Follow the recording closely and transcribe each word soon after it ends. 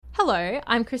Hello,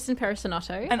 I'm Kristen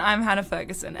Perisonotto. And I'm Hannah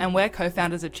Ferguson, and we're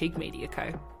co-founders of Cheek Media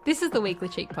Co. This is the Weekly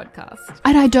Cheek podcast.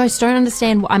 I just don't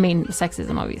understand,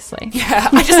 sexism, obviously. Yeah,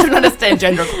 I just don't understand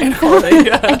gender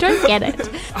inequality. I don't get it.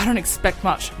 I don't expect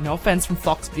much. No offence from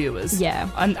Fox viewers. Yeah.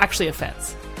 And actually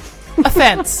offence.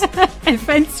 Offence.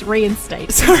 Offence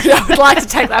reinstated. Sorry, I would like to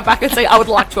take that back and say I would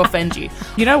like to offend you.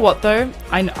 You know what, though?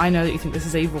 I know that you think this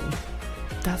is evil.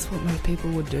 That's what most people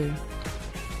would do.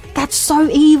 That's so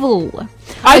evil.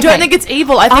 I don't think it's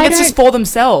evil. I think it's just for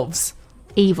themselves.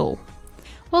 Evil.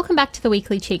 Welcome back to the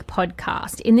Weekly Cheek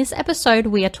podcast. In this episode,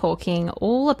 we are talking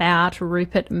all about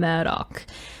Rupert Murdoch.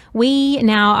 We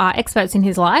now are experts in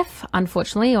his life,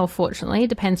 unfortunately or fortunately,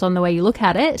 depends on the way you look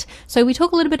at it. So we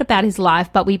talk a little bit about his life,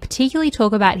 but we particularly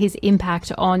talk about his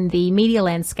impact on the media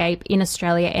landscape in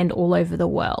Australia and all over the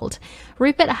world.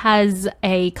 Rupert has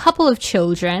a couple of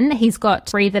children. He's got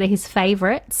 3 that are his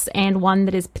favourites and one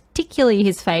that is particularly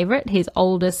his favourite, his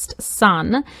oldest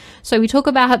son. So we talk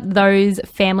about those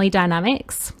family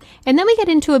dynamics. And then we get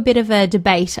into a bit of a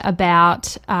debate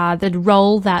about the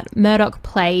role that Murdoch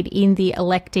played in the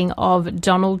electing of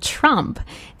Donald Trump.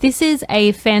 This is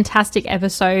a fantastic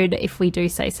episode, if we do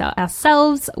say so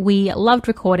ourselves. We loved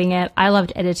recording it. I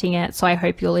loved editing it. So I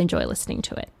hope you'll enjoy listening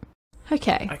to it.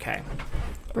 Okay.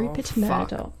 Rupert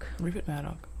Murdoch. Rupert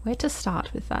Murdoch. Where to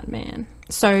start with that man?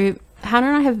 So Hannah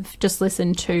and I have just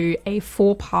listened to a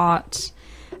 4-part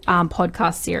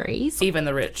podcast series. Even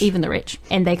the Rich.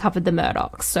 And they covered the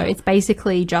Murdochs. So it's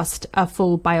basically just a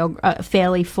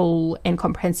fairly full and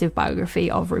comprehensive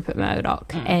biography of Rupert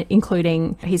Murdoch,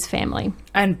 including his family.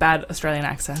 And bad Australian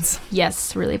accents.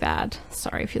 Yes, really bad.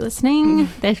 Sorry if you're listening.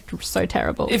 They're so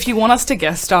terrible. If you want us to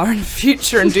guest star in the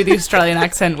future and do the Australian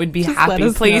accent, we'd be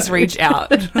happy. Please reach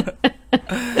out.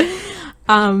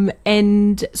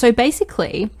 And so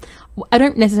basically, I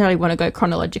don't necessarily want to go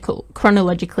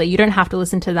chronologically. You don't have to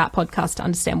listen to that podcast to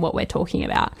understand what we're talking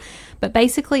about. But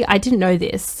basically, I didn't know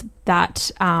this,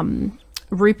 that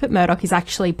Rupert Murdoch is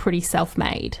actually pretty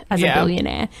self-made as a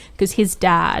billionaire, because his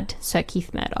dad, Sir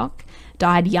Keith Murdoch,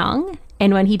 died young.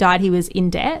 And when he died, he was in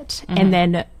debt. And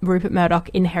then Rupert Murdoch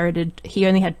he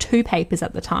only had 2 papers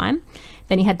at the time.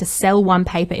 Then he had to sell 1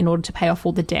 paper in order to pay off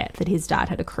all the debt that his dad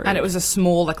had accrued. And it was a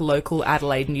small, local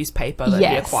Adelaide newspaper that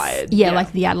he acquired. Yeah,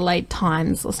 like the Adelaide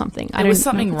Times or something. It was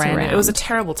something random. It was a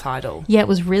terrible title. Yeah, it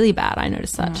was really bad. I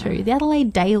noticed that too. The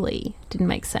Adelaide Daily didn't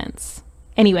make sense.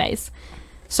 Anyways,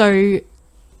 so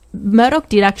Murdoch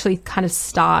did actually kind of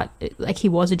start, he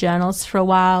was a journalist for a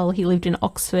while. He lived in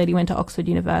Oxford. He went to Oxford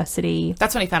University.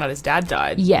 That's when he found out his dad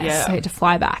died. Yes, so he had to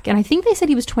fly back. And I think they said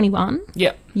he was 21.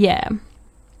 Yep. Yeah.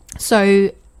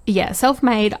 So,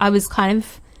 self-made. I was kind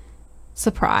of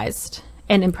surprised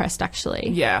and impressed,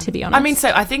 actually, to be honest. I mean, so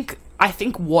I think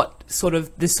what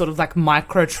this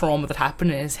micro trauma that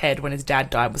happened in his head when his dad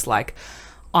died was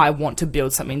I want to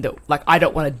build something that, I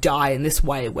don't want to die in this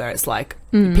way where it's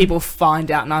people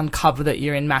find out and uncover that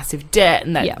you're in massive debt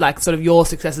and that, your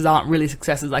successes aren't really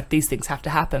successes, these things have to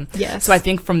happen. Yes. So I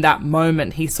think from that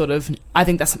moment, I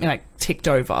think that's something, ticked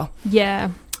over. Yeah.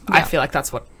 I feel like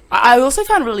that's what... I also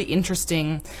found really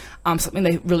interesting, something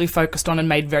they really focused on and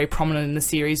made very prominent in the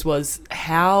series was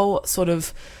how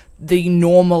the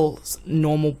most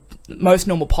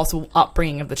normal possible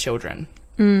upbringing of the children.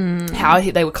 How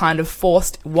they were kind of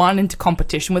forced, into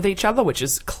competition with each other, which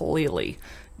is clearly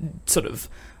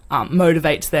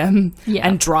motivates them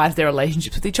and drives their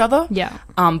relationships with each other. Yeah.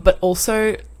 But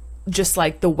also just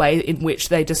the way in which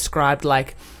they described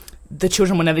the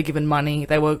children were never given money.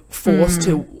 They were forced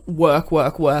to work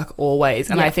always.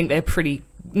 And I think they're pretty,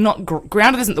 not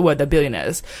grounded isn't the word, they're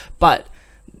billionaires, but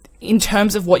in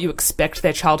terms of what you expect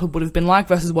their childhood would have been like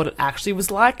versus what it actually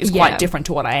was like is quite different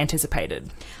to what I anticipated.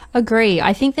 Agree.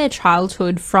 I think their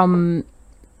childhood, from,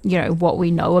 what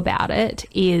we know about it,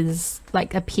 is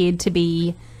appeared to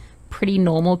be pretty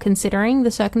normal considering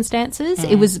the circumstances.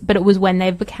 It was when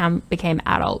they became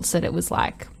adults that it was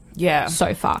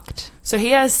so fucked. So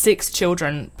he has 6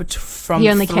 children from He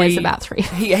only 3. cares about 3.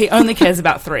 He only cares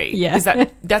about 3. Yeah.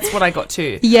 That's what I got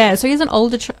too. Yeah, so he has an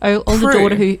older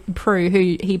daughter, Prue,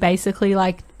 who he basically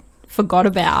forgot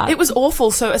about. It was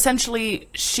awful. So essentially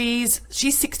she's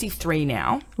 63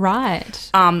 now. Right.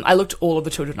 I looked all of the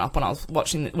children up when I was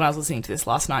listening to this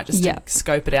last night just to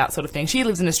scope it out, sort of thing. She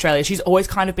lives in Australia. She's always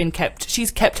kind of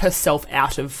she's kept herself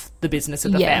out of the business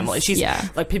of the family. She's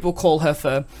people call her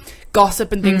for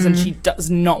gossip and things and she does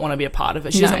not want to be a part of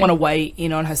it. She doesn't want to weigh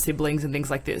in on her siblings and things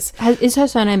like this. Is her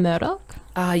surname Murdoch?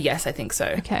 Yes, I think so.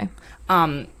 Okay.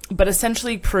 But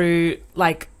essentially Prue,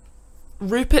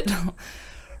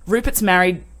 Rupert's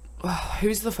married...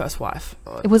 who's the first wife?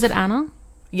 Was it Anna?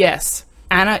 Yes.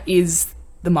 Anna is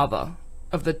the mother.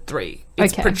 of the three.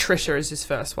 It's Okay. Patricia is his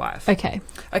first wife. Okay.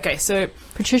 Okay, so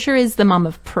Patricia is the mum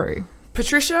of Prue.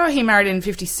 Patricia, he married in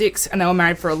 56, and they were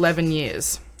married for 11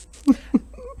 years.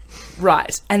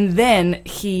 Right. And then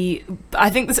I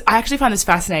actually find this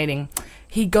fascinating.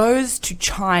 He goes to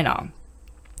China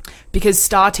because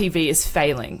Star TV is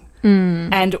failing.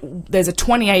 And there's a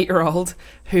 28-year-old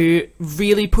who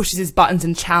really pushes his buttons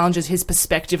and challenges his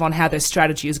perspective on how their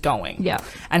strategy is going. Yeah.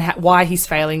 And why he's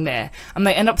failing there. And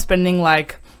they end up spending,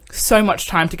 like, so much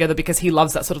time together because he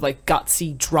loves that sort of, like,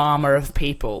 gutsy drama of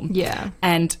people. Yeah.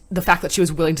 And the fact that she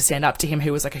was willing to stand up to him,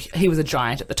 who was, like, he was a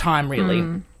giant at the time,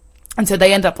 really. And so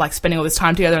they end up, like, spending all this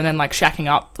time together and then, like, shacking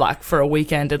up, like, for a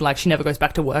weekend, and, like, she never goes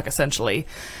back to work, essentially.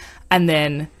 And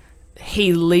then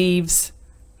he leaves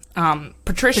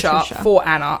Patricia for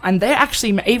Anna, and they're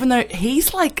actually, even though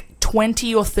he's, like,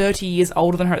 20 or 30 years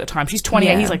older than her at the time. She's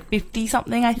 28, he's, like,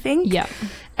 50-something, I think. Yeah.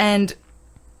 And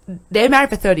they're married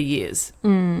for 30 years,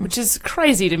 which is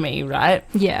crazy to me, right?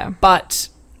 Yeah. But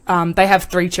they have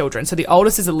 3 children. So the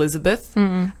oldest is Elizabeth,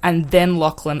 and then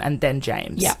Lachlan, and then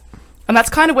James. Yeah. And that's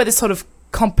kind of where this sort of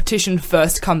competition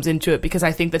first comes into it, because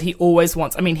I think that he always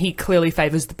wants... I mean, he clearly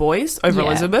favours the boys over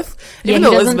Elizabeth. Yeah, he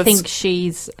doesn't think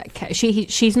she's... Okay,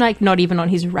 she's like not even on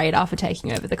his radar for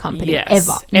taking over the company,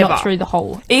 ever. Not through the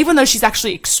whole... Even though she's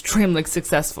actually extremely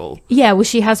successful. Yeah, well,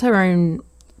 she has her own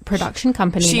production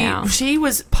company now. She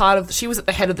was at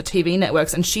the head of the TV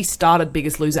networks, and she started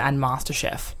Biggest Loser and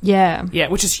MasterChef. Yeah. Yeah,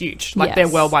 which is huge. Like, they're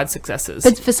worldwide successes.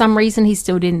 But for some reason, he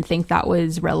still didn't think that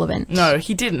was relevant. No,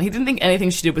 he didn't. He didn't think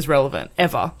anything she did was relevant,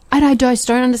 ever. And I just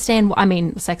don't understand... I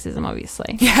mean, sexism,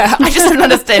 obviously. Yeah, I just don't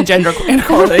understand gender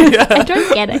inequality. I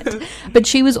don't get it. But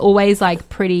she was always, like,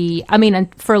 pretty... I mean,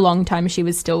 and for a long time, she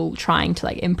was still trying to,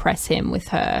 like, impress him with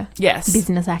her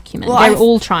business acumen. Well, they're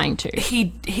all trying to.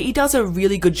 He does a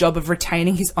really good job of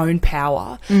retaining his own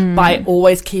power by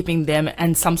always keeping them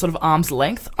in some sort of arm's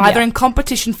length, either in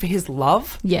competition for his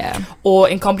love, or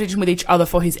in competition with each other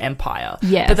for his empire.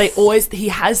 Yes. But he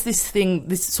has this thing,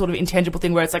 this sort of intangible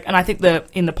thing where it's like, and I think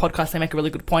in the podcast they make a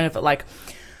really good point of it, like,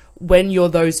 when you're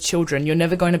those children, you're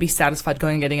never going to be satisfied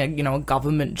going and getting a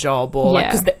government job, or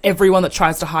because everyone that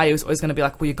tries to hire you is always going to be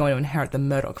like, well, you're going to inherit the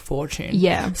Murdoch fortune.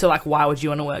 Yeah. So, like, why would you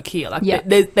want to work here? Like,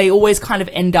 they always kind of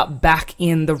end up back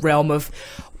in the realm of,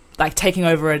 like, taking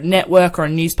over a network or a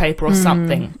newspaper or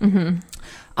something.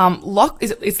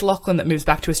 It's Lachlan that moves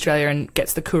back to Australia and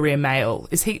gets the Courier Mail.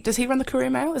 Does he run the Courier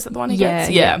Mail? Is that the one he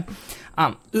gets? Yeah.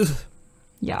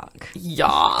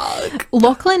 Yuck.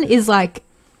 Lachlan is like,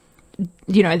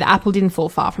 the apple didn't fall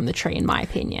far from the tree, in my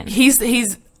opinion.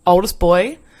 He's oldest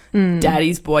boy,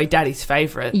 daddy's boy, daddy's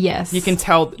favourite. Yes. You can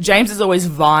tell James is always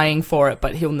vying for it,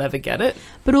 but he'll never get it.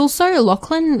 But also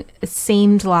Lachlan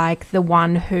seemed like the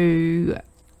one who...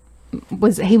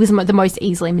 He was the most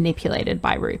easily manipulated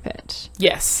by Rupert.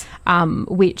 Yes.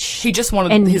 Which... He just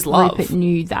wanted his love. Rupert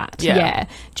knew that. Yeah.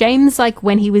 James, like,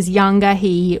 when he was younger,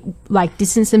 he, like,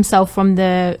 distanced himself from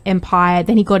the empire.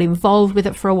 Then he got involved with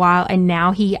it for a while. And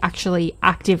now he actually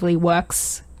actively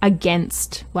works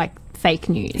against, like, fake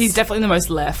news. He's definitely the most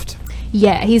left.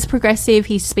 Yeah, he's progressive.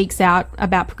 He speaks out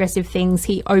about progressive things.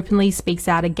 He openly speaks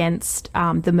out against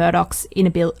the Murdoch's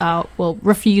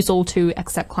refusal to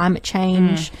accept climate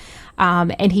change.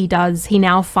 And he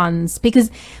now funds,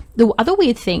 because the other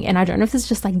weird thing, and I don't know if this is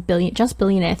just like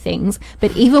billionaire things,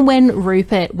 but even when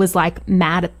Rupert was like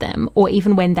mad at them, or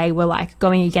even when they were like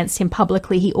going against him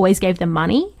publicly, he always gave them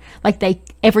money. Like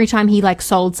every time he like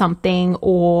sold something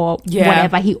or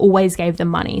whatever, he always gave them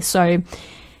money. So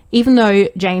even though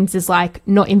James is like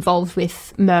not involved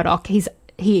with Murdoch,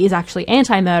 he is actually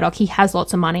anti-Murdoch. He has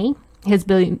lots of money. He has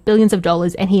billions of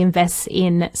dollars, and he invests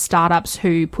in startups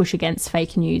who push against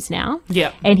fake news now.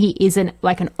 Yeah. And he isn't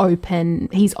like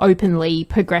he's openly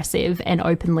progressive and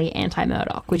openly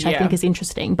anti-Murdoch, which I think is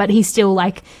interesting. But he's still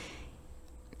like,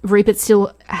 Rupert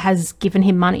still has given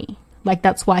him money. Like,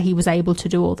 that's why he was able to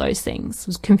do all those things. It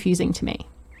was confusing to me.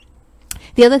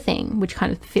 The other thing, which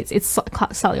kind of fits, it's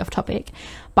slightly off topic,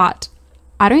 but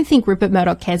I don't think Rupert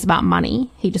Murdoch cares about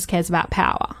money. He just cares about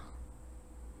power.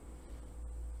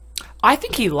 I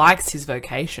think he likes his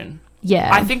vocation.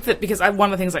 Yeah. I think that because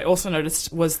one of the things I also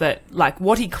noticed was that, like,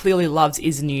 what he clearly loves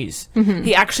is news. Mm-hmm.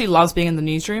 He actually loves being in the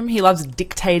newsroom. He loves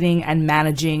dictating and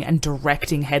managing and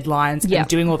directing headlines and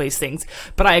doing all these things.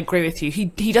 But I agree with you.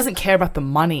 He doesn't care about the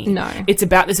money. No. It's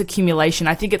about this accumulation.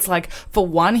 I think it's like, for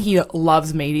one, he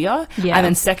loves media. Yeah. And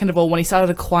then second of all, when he started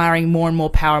acquiring more and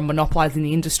more power and monopolizing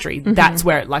the industry, that's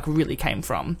where it, like, really came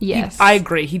from. Yes. I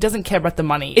agree. He doesn't care about the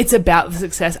money. It's about the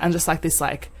success and just, like, this,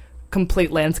 like,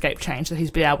 complete landscape change that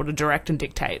he's been able to direct and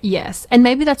dictate. Yes, and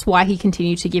maybe that's why he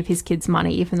continued to give his kids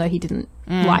money, even though he didn't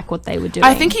like what they were doing.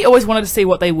 I think he always wanted to see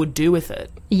what they would do with it.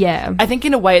 Yeah. I think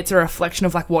in a way it's a reflection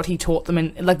of like what he taught them,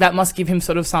 and like that must give him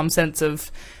sort of some sense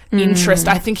of interest.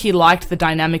 I think he liked the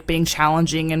dynamic being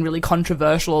challenging and really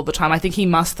controversial all the time. I think he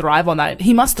must thrive on that.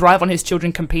 He must thrive on his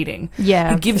children competing.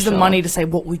 Yeah, He gives for them sure. money to say,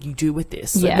 what will you do with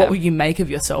this? Like, Yeah. what will you make of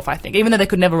yourself, I think, even though they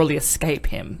could never really escape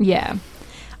him. Yeah.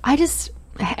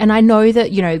 And I know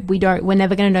that, you know, we're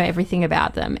never going to know everything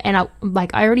about them. And I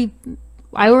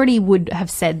already would have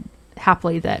said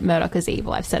happily that Murdoch is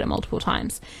evil. I've said it multiple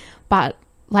times. But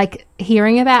like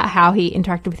hearing about how he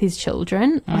interacted with his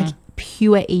children, like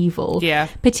pure evil. Yeah.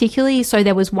 Particularly, so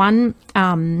there was one,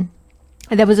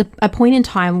 there was a point in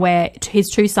time where his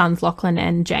two sons, Lachlan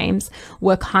and James,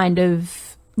 were kind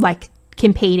of like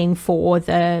competing for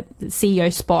the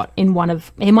CEO spot in one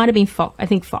of, it might have been Fox, I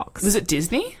think Fox. Was it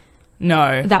Disney?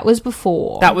 No. That was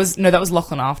before. That was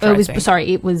Lachlan after, This I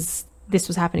think.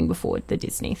 was happening before the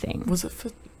Disney thing. Was it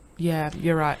for... Yeah,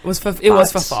 you're right. It was for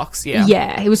Fox, yeah.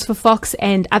 Yeah, it was for Fox,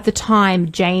 and at the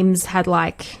time, James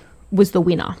was the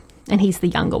winner, and he's the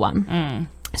younger one.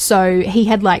 So he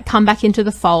had come back into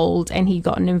the fold, and he'd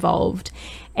gotten involved,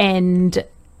 and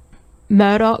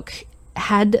Murdoch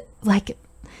had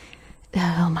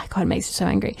oh my God, it makes me so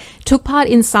angry. Took part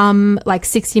in some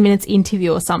 60 Minutes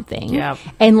interview or something. Yep.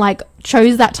 And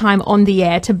chose that time on the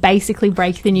air to basically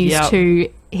break the news Yep.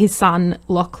 to his son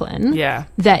Lachlan. Yeah.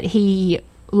 That he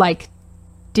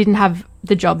didn't have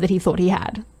the job that he thought he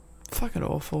had. Fucking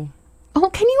awful. Oh,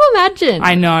 can you imagine?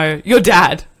 I know. Your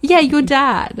dad. Yeah, your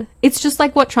dad. It's just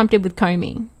like what Trump did with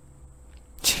Comey.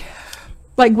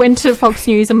 Went to Fox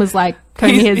News and was like,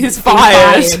 Comey He's been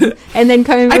fired. And then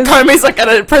Comey And was Comey's at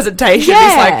a presentation. Yeah.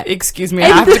 He's like, excuse me, I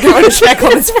have to go and check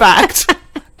on this fact.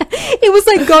 it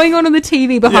was going on the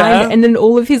TV behind Yeah. it, and then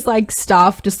all of his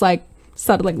staff just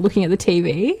started looking at the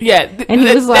TV. Yeah. And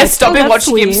he was they're like, stopping "Oh, that's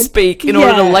watching him weird." speak in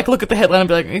order to look at the headline and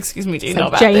be like, excuse me, do you know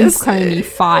about James this? Comey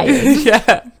fired.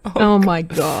 Yeah. Oh my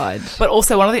God. But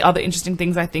also one of the other interesting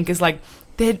things I think is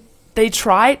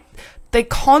they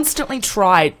constantly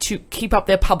try to keep up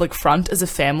their public front as a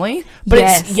family, but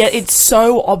Yes. it's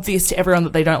so obvious to everyone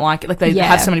that they don't like it. They Yeah.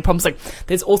 have so many problems.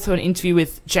 There's also an interview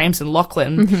with James and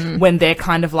Lachlan when they're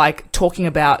kind of talking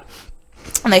about,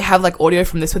 and they have audio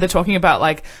from this where they're talking about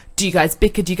do you guys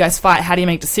bicker? Do you guys fight? How do you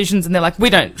make decisions? And they're like, we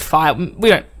don't fight. We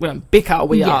don't bicker.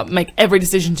 We make every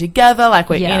decision together.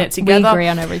 We're in it together. We agree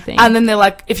on everything. And then they're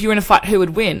like, if you're in a fight, who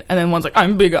would win? And then one's like,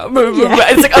 I'm bigger.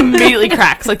 It's immediately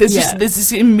cracks. There's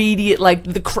this immediate,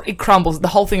 it crumbles. The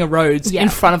whole thing erodes in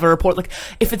front of a report.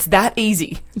 If it's that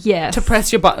easy to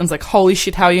press your buttons, holy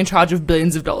shit, how are you in charge of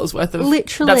billions of dollars worth of...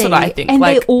 Literally. That's what I think. And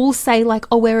they all say,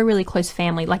 oh, we're a really close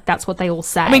family. That's what they all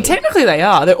say. I mean, technically they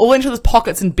are. They're all in each other's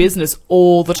pockets in business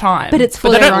all the time. But it's for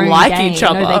they their don't own like gain. each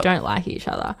other. No, they don't like each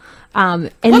other.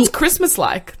 And What's Christmas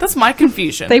like? That's my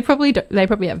confusion. They probably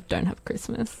don't have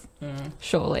Christmas.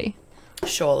 Surely.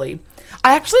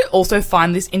 I actually also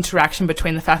find this interaction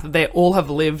between the fact that they all have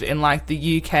lived in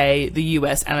the UK, the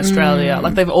US, and Australia.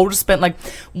 They've all just spent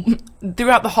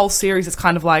throughout the whole series. It's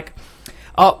kind of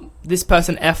oh, this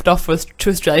person effed off to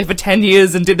Australia for 10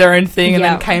 years and did their own thing and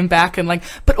then came back and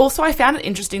but also I found it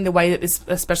interesting the way that this,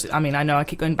 especially, I mean, I know I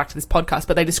keep going back to this podcast,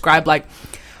 but they describe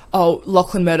oh,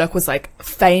 Lachlan Murdoch was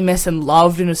famous and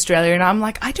loved in Australia, and I'm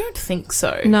like, I don't think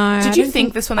so. No. Did you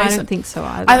think this when they I said... don't think so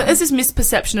either. There's this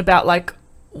misperception about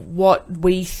what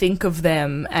we think of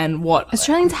them and what...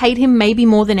 Australians hate him maybe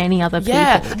more than any other people.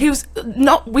 Yeah, he was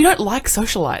not... We don't like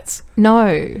socialites. No,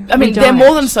 I mean, they're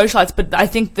more than socialites, but I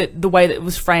think that the way that it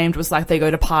was framed was they go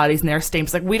to parties and they're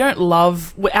esteemed. It's we don't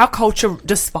love... Our culture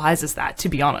despises that, to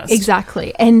be honest.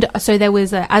 Exactly. And so there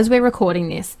was as we're recording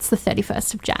this, it's the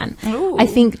 31st of Jan. Ooh. I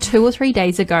think 2 or 3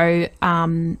 days ago,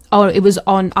 it was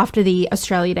on after the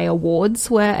Australia Day Awards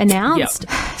were announced.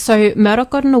 Yep. So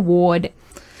Murdoch got an award.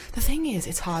 The thing is,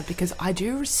 it's hard because I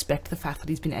do respect the fact that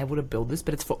he's been able to build this,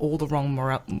 but it's for all the wrong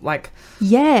moral...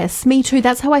 Yes, me too.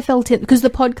 That's how I felt it. Because the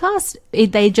podcast,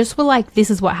 they just were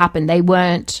this is what happened. They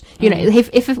weren't,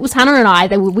 if it was Hannah and I,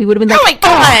 we would have been oh my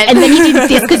God! And then he did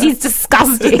this because he's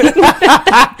disgusting.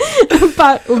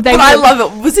 but I love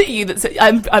it. Was it you that said...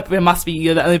 it must be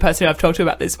you, the only person I've talked to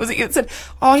about this. Was it you that said,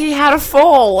 oh, he had a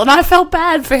fall and I felt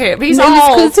bad for him. He's old.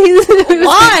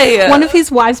 Why? One of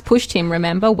his wives pushed him,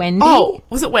 remember? Wendy? Oh,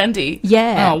 was it Wendy?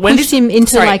 Yeah. Oh, pushed him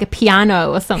into a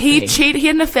piano or something. He cheated. He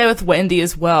had an affair with Wendy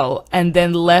as well, and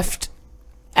then left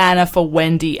Anna for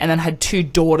Wendy, and then had 2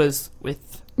 daughters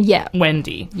with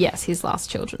Wendy. Yes, his last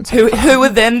children. Who were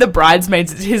then the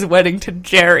bridesmaids at his wedding to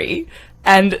Jerry.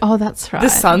 And oh, that's right. The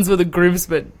sons were the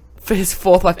groomsmen for his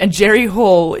fourth wife, and Jerry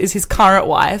Hall is his current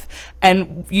wife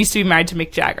and used to be married to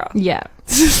Mick Jagger. Yeah.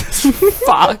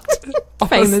 Fucked.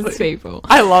 Famous Honestly. people.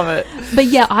 I love it. But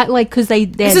yeah, I like, because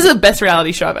this is the best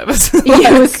reality show I've ever seen.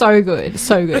 Yeah, it was so good.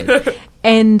 So good.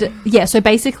 And yeah, so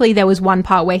basically there was one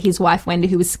part where his wife Wendy,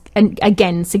 who was, and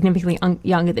again, significantly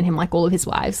younger than him, like all of his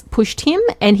wives, pushed him,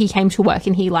 and he came to work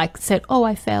and he like said, "Oh,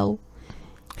 I fell."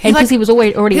 And because he was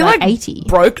already like 80.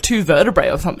 Broke 2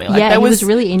 vertebrae or something. Like, yeah, he was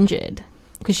really injured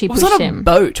because she pushed him. It was on a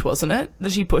boat, wasn't it?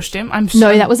 That she pushed him?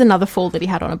 No, that was another fall that he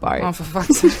had on a boat. Oh, for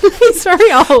fuck's sake. He's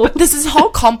very old. But there's this whole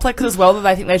complex as well that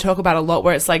I think they talk about a lot,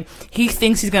 where it's like, he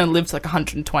thinks he's going to live to like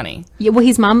 120. Yeah, well,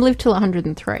 his mum lived till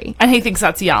 103. And he thinks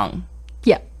that's young.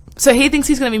 Yeah. So he thinks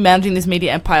he's going to be managing this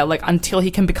media empire like until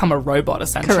he can become a robot,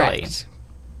 essentially. Correct.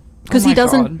 Because he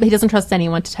doesn't trust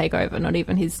anyone to take over, not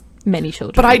even his many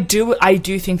children. But I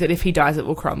do think that if he dies, it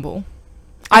will crumble.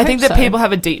 I think that people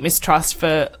have a deep mistrust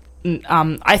for.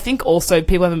 I think also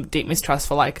people have a deep mistrust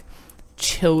for like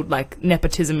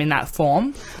nepotism in that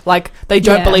form. Like, they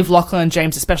don't believe Lachlan and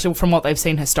James, especially from what they've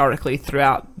seen historically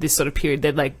throughout this sort of period.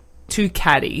 They're like too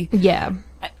catty. Yeah.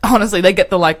 Honestly, they get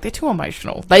they're too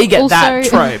emotional. They get also, that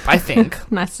trope, I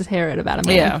think. Nice to hear it about a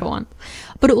man for once.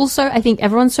 But also, I think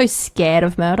everyone's so scared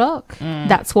of Murdoch.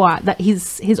 That's why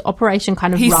his operation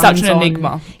kind of he's runs such an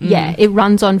enigma. Yeah, it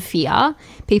runs on fear.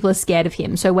 People are scared of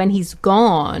him. So when he's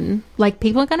gone, like,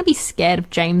 people are going to be scared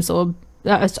of James or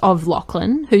of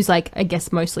Lachlan, who's like, I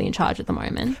guess, mostly in charge at the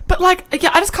moment. But like, yeah,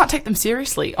 I just can't take them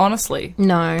seriously, honestly.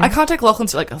 No. I can't take Lachlan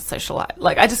to like a socialite.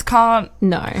 Like, I just can't.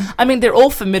 No. I mean, they're all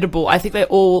formidable. I think they're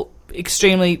all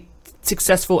extremely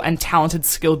successful and talented,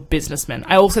 skilled businessmen.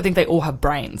 I also think they all have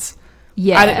brains.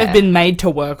 Yeah. I think they've been made to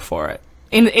work for it.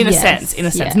 In a sense.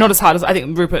 Yeah. Not as hard as, I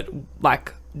think Rupert,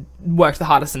 like, worked the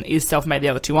hardest and is self-made, the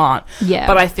other two aren't. Yeah.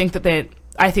 But I think that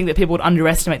people would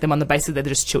underestimate them on the basis that they're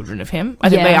just children of him. I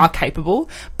think they are capable,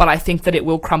 but I think that it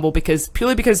will crumble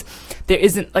purely because there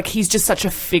isn't, like, he's just such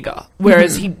a figure,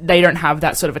 whereas they don't have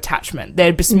that sort of attachment.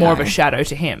 They're just more of a shadow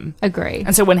to him. Agree.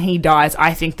 And so when he dies,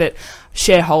 I think that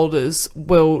shareholders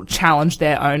will challenge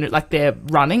their own, like, their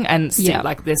running and see,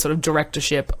 like, their sort of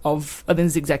directorship of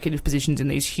these executive positions in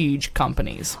these huge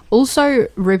companies. Also,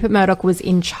 Rupert Murdoch was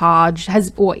in charge,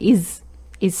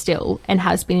 is still and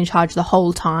has been in charge the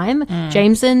whole time.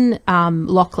 James and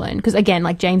Lachlan, because again,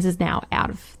 like, James is now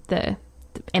out of the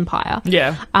empire.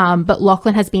 Yeah. But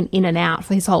Lachlan has been in and out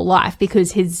for his whole life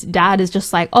because his dad is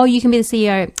just like, oh, you can be the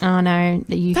CEO. Oh, no,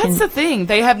 That's the thing.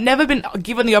 They have never been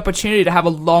given the opportunity to have a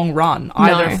long run,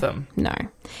 either of them. No.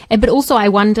 But also, I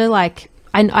wonder, like,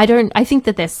 I think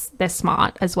that they're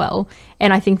smart as well.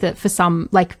 And I think that for some,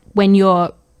 like, when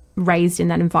you're raised in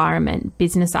that environment,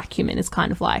 business acumen is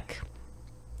kind of like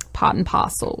part and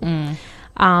parcel.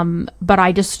 But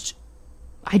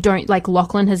I don't, like,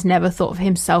 Lachlan has never thought of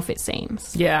himself, it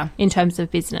seems. Yeah. In terms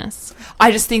of business.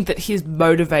 I just think that his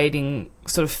motivating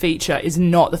sort of feature is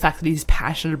not the fact that he's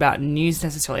passionate about news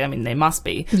necessarily. I mean, they must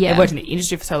be. Yeah. They've worked in the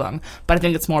industry for so long. But I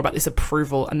think it's more about this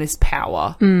approval and this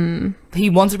power.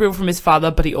 He wants approval from his father,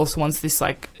 but he also wants this,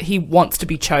 like, he wants to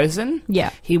be chosen.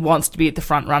 Yeah. He wants to be at the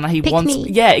front runner. Pick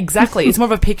me. Yeah, exactly. It's more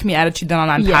of a pick me attitude than an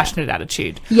I'm passionate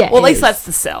attitude. Yeah. Well, at least that's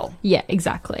the sell. Yeah,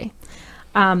 exactly.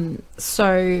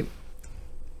 So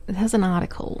there's an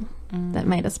article that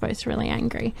made us both really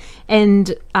angry.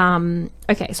 And,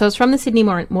 okay, so it's from the Sydney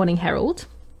Morning Herald.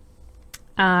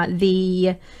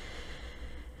 The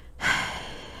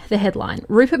headline,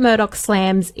 Rupert Murdoch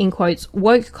slams, in quotes,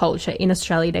 woke culture in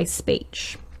Australia Day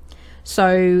speech.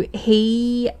 So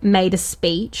he made a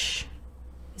speech.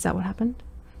 Is that what happened?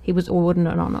 He was awarded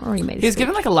an honour, or he made a speech? He was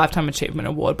given, like, a Lifetime Achievement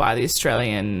Award by the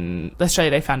Australia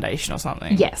Day Foundation or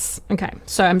something. Yes. Okay.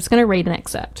 So I'm just going to read an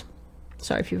excerpt.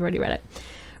 Sorry if you've already read it.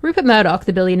 Rupert Murdoch,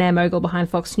 the billionaire mogul behind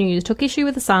Fox News, took issue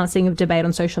with the silencing of debate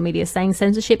on social media, saying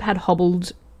censorship had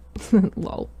hobbled...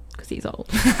 lol, because he's old.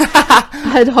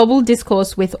 had hobbled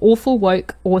discourse with awful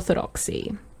woke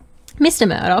orthodoxy. Mr.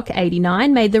 Murdoch,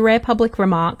 89, made the rare public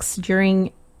remarks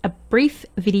during a brief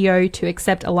video to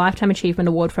accept a Lifetime Achievement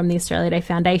Award from the Australia Day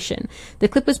Foundation. The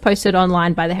clip was posted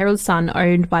online by the Herald Sun,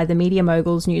 owned by the media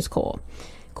moguls News Corp.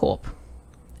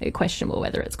 Questionable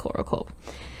whether it's Corp or Corp.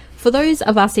 For those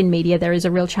of us in media, there is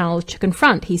a real challenge to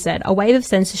confront, he said, a wave of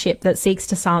censorship that seeks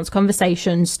to silence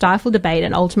conversation, stifle debate,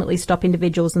 and ultimately stop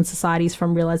individuals and societies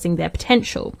from realising their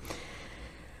potential.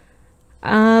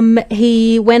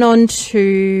 He went on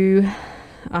to...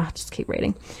 just keep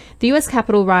reading. The US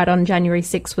Capitol riot on January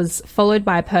 6 was followed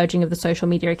by a purging of the social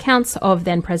media accounts of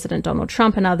then-President Donald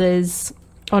Trump and others.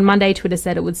 On Monday, Twitter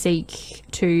said it would seek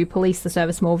to police the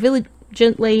service more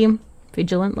vigilantly.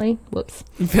 Whoops.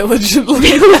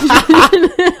 Vigilantly.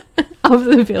 of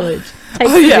the village.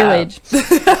 Takes the village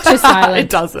to silence. It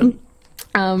doesn't.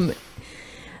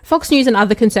 Fox News and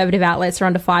other conservative outlets are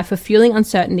under fire for fueling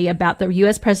uncertainty about the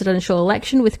US presidential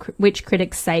election, which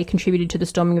critics say contributed to the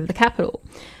storming of the Capitol.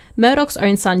 Murdoch's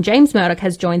own son, James Murdoch,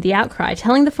 has joined the outcry,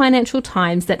 telling the Financial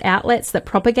Times that outlets that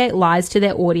propagate lies to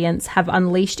their audience have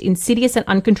unleashed insidious and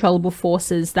uncontrollable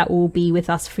forces that will be with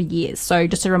us for years. So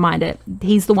just a reminder,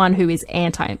 he's the one who is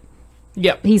anti.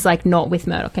 Yep. He's like not with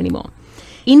Murdoch anymore.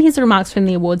 In his remarks from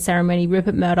the award ceremony,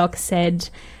 Rupert Murdoch said,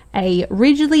 "A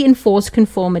rigidly enforced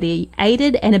conformity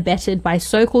aided and abetted by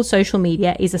so-called social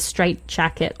media is a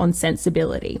straitjacket on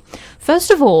sensibility." First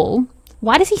of all,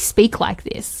 why does he speak like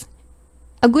this?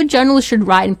 A good journalist should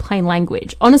write in plain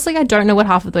language. Honestly, I don't know what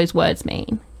half of those words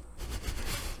mean.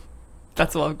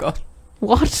 That's all I've got.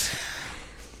 What?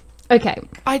 Okay.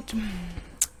 I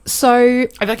So...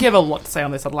 feel like you have a lot to say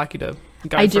on this. I'd like you to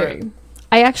go for it.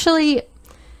 I actually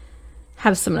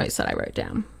have some notes that I wrote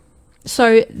down.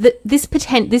 So this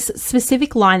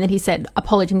specific line that he said,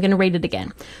 apology, I'm going to read it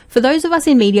again. "For those of us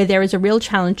in media, there is a real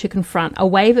challenge to confront, a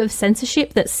wave of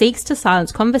censorship that seeks to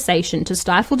silence conversation, to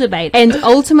stifle debate, and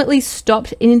ultimately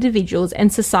stop individuals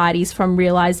and societies from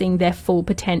realizing their full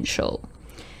potential."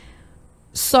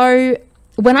 So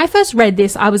when I first read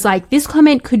this, I was like, this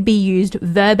comment could be used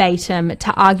verbatim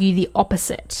to argue the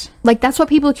opposite. Like, that's what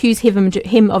people accuse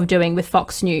him of doing with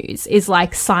Fox News, is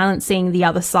like silencing the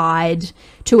other side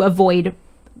to avoid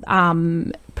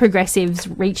progressives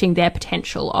reaching their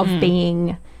potential of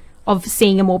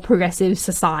seeing a more progressive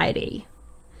society.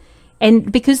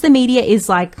 And because the media is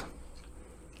like,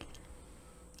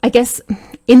 I guess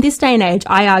in this day and age,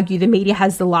 I argue the media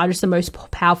has the largest and most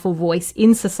powerful voice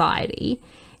in society.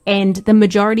 And the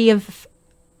majority of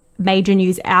major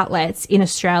news outlets in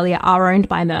Australia are owned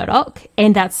by Murdoch.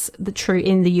 And that's true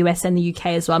in the US and the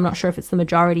UK as well. I'm not sure if it's the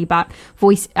majority, but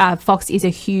Fox is a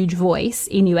huge voice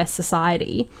in US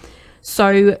society.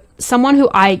 So someone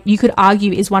who you could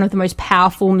argue is one of the most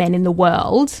powerful men in the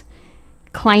world,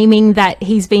 claiming that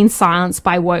he's been silenced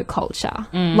by woke culture.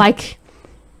 Like,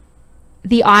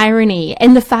 the irony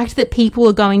and the fact that people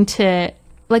are going to,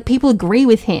 like, people agree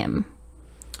with him.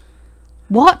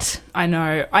 What? I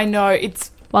know.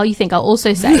 It's... While you think, I'll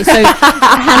also say, so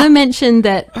Hannah mentioned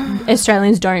that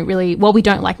Australians don't really, well, we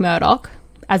don't like Murdoch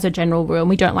as a general rule, and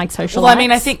we don't like socialites. Well, I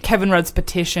mean, I think Kevin Rudd's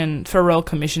petition for a royal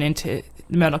commission into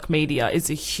Murdoch media is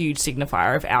a huge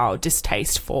signifier of our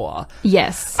distaste for...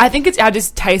 Yes. I think it's our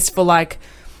distaste for, like...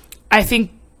 I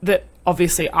think that,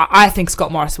 obviously, I think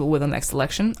Scott Morrison will win the next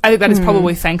election. I think that is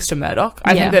probably thanks to Murdoch.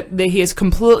 I think that he has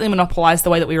completely monopolised the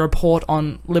way that we report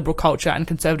on liberal culture and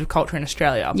conservative culture in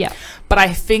Australia. Yeah. But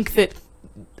I think that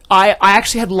I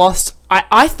actually had lost...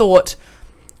 I thought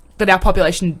that our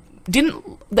population didn't...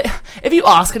 If you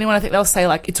ask anyone, I think they'll say,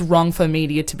 like, it's wrong for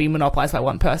media to be monopolised by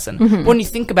one person. But when you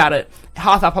think about it,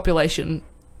 half our population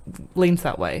leans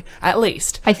that way, at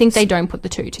least. I think they don't put the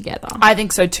two together. I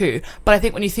think so too. But I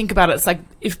think when you think about it, it's like,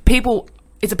 if people...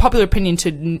 It's a popular opinion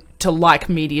to like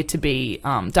media to be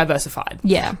diversified.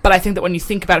 Yeah. But I think that when you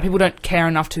think about it, people don't care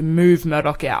enough to move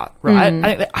Murdoch out,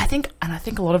 right? I think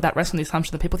a lot of that rests on the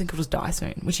assumption that people think he'll just die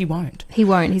soon, which he won't. He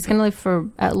won't. He's going to live for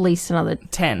at least another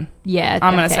 10. Yeah.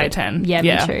 I'm going to say 10. Yeah,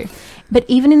 me too. But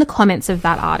even in the comments of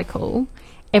that article,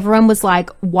 everyone was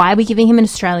like, why are we giving him an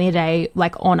Australia Day,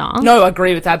 like, honour? No, I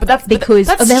agree with that. But that's because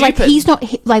that's they're stupid. like, he's not,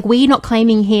 we're not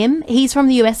claiming him. He's from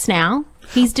the US now.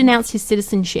 He's denounced his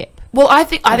citizenship. Well, I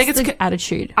think it's the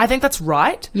attitude. I think that's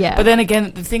right. Yeah. But then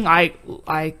again, the thing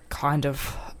I kind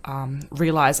of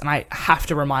realise, and I have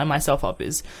to remind myself of,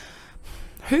 is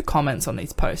who comments on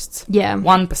these posts? Yeah.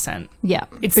 1%. Yeah,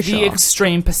 It's for the sure.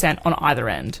 extreme percent on either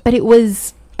end. But it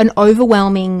was an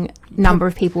overwhelming number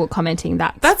of people were commenting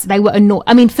that they were annoyed.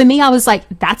 I mean, for me, I was like,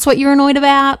 that's what you're annoyed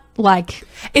about? Like,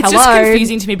 it's hello? just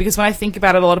confusing to me because when I think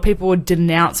about it, a lot of people would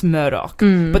denounce Murdoch,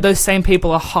 but those same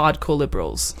people are hardcore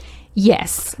liberals.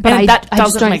 Yes, but And I that just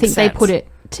doesn't don't make think they sense. put it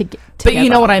together. But you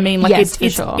know what I mean? Like, yes,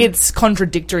 it's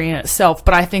contradictory in itself.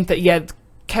 But I think that,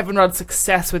 Kevin Rudd's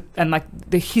success with, and like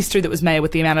the history that was made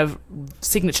with the amount of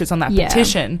signatures on that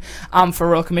petition for a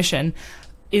royal commission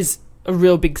is a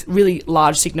really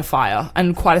large signifier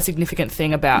and quite a significant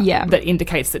thing about that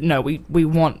indicates that no, we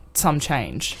want some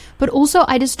change. But also,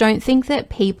 I just don't think that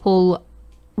people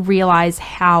realize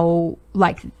how,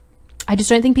 like, I just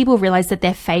don't think people realize that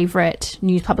their favourite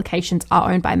news publications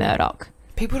are owned by Murdoch.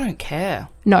 People don't care.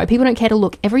 No, people don't care to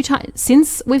look. Every time,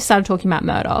 since we've started talking about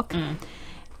Murdoch,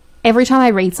 every time I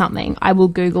read something, I will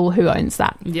Google who owns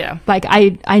that. Yeah. Like,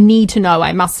 I need to know,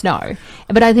 I must know.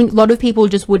 But I think a lot of people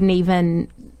just wouldn't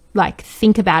even, like,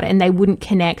 think about it and they wouldn't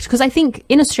connect. Because I think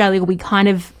in Australia, we kind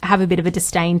of have a bit of a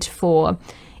disdain for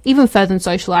even further than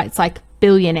socialites, like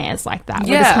billionaires like that.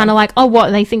 We're just kind of like, oh, what?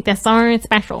 They think they're so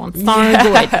special and so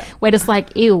good. We're just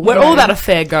like, ew. We're all about a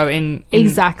fair go in...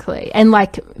 Exactly. And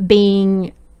like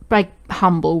being like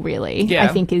humble, really, I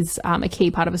think is a key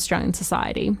part of Australian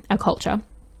society, our culture.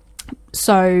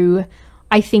 So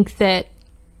I think that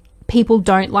people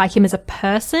don't like him as a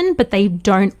person, but they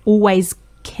don't always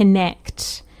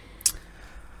connect.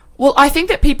 Well, I think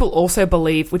that people also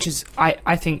believe, which is,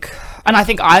 I think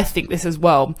this as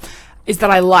well, is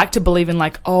that I like to believe in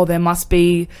like, oh, there must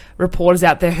be reporters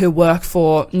out there who work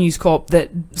for News Corp that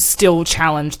still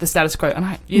challenge the status quo.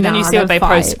 And then you see what they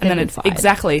post, and then it's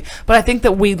exactly. But I think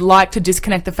that we like to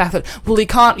disconnect the fact that, well, he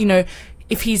can't, you know,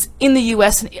 if he's in the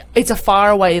US and it's a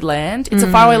faraway land, it's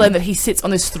a faraway land that he sits on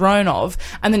this throne of,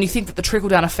 and then you think that the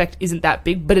trickle-down effect isn't that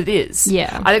big, but it is.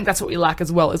 Yeah. I think that's what we lack as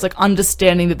well, is like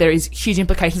understanding that there is huge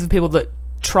implications for people that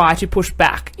try to push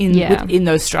back in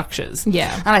those structures.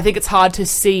 Yeah. And I think it's hard to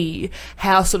see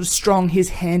how sort of strong his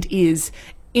hand is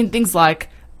in things like,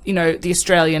 you know, the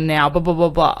Australian now, blah, blah, blah,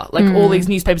 blah. Like all these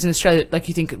newspapers in Australia, like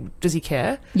you think, does he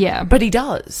care? Yeah. But he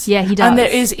does. Yeah, he does.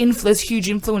 And there's huge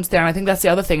influence there. And I think that's the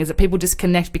other thing, is that people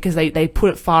disconnect because they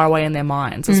put it far away in their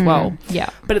minds as well. Yeah.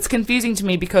 But it's confusing to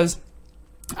me because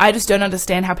I just don't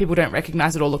understand how people don't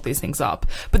recognise it or look these things up.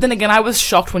 But then again, I was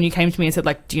shocked when you came to me and said,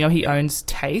 like, do you know he owns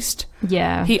Taste?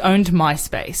 Yeah. He owned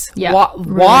MySpace. Yeah.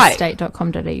 Why?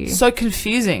 Realestate.com.au. So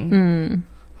confusing.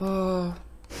 Oh.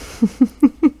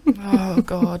 Oh,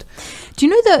 God. Do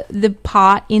you know the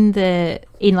part in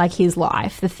like his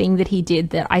life, the thing that he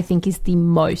did that I think is the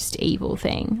most evil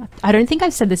thing? I don't think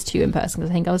I've said this to you in person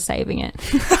because I think I was saving it.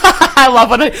 I love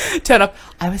when I turn up.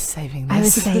 I was saving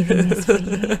this for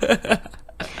you.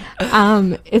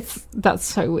 That's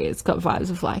so weird. It's got vibes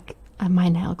of like my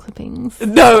nail clippings.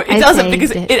 No, it doesn't,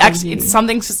 because it actually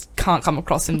something just can't come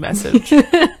across in message.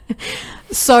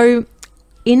 So,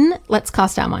 let's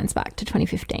cast our minds back to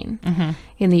 2015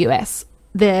 in the US.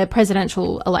 The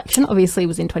presidential election obviously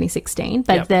was in 2016,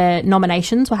 but the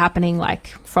nominations were happening like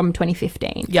from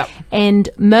 2015. Yep. And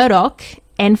Murdoch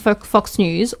and Fox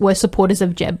News were supporters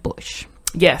of Jeb Bush.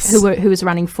 Yes. Who was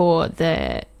running for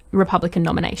the Republican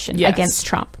nomination against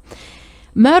Trump.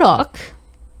 Murdoch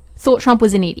thought Trump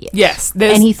was an idiot. Yes.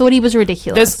 And he thought he was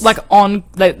ridiculous.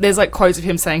 There's quotes of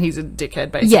him saying he's a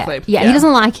dickhead, basically. Yeah, he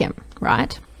doesn't like him,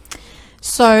 right?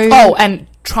 So... Oh, and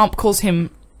Trump calls him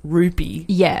Rupee.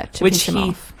 Yeah, to which piss him he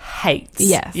off. hates.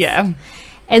 Yes. Yeah.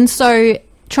 And so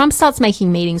Trump starts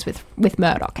making meetings with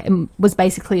Murdoch and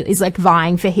is like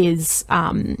vying for his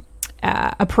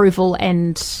approval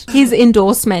and his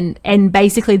endorsement, and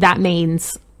basically that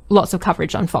means lots of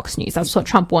coverage on Fox News. That's what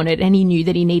Trump wanted, and he knew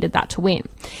that he needed that to win.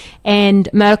 And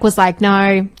Murdoch was like,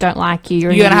 no, don't like you.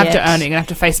 You're going to idiot. have to earn it. You're going to have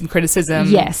to face some criticism.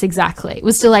 Yes, exactly. It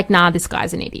was still like, nah, this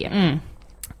guy's an idiot.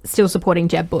 Still supporting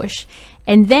Jeb Bush.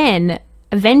 And then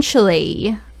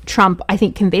eventually Trump, I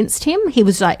think, convinced him.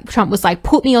 Trump was like,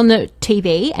 put me on the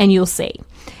TV and you'll see.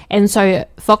 And so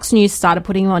Fox News started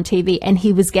putting him on TV, and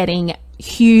he was getting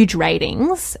huge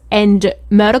ratings, and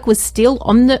Murdoch was still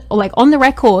on the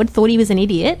record, thought he was an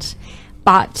idiot,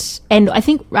 and I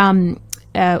think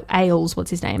Ailes,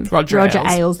 what's his name? Roger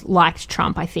Ailes liked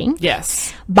Trump, I think.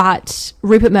 Yes. But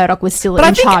Rupert Murdoch was still in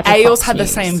charge of Fox But I think Ailes had News.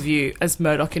 the same view as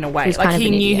Murdoch in a way. Like,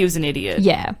 he knew he was an idiot.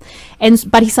 Yeah.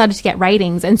 But he started to get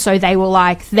ratings, and so they were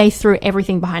like, they threw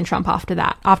everything behind Trump after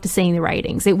that, after seeing the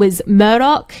ratings. It was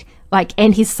Murdoch,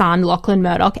 and his son, Lachlan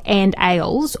Murdoch, and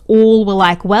Ailes all were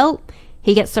like, well,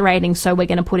 he gets the ratings, so we're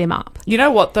going to put him up. You know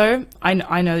what, though? I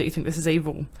know that you think this is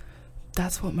evil.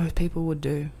 That's what most people would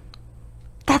do.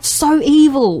 That's so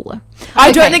evil.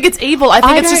 I don't think it's evil. I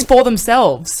think it's just for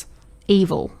themselves.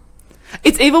 Evil.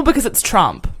 It's evil because it's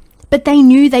Trump. But they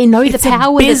know the power that they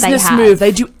have. It's a business move.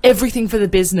 They do everything for the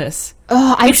business.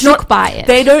 Oh, I'm shocked by it.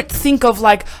 They don't think of,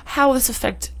 like, how will this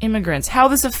affect immigrants? How will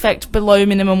this affect below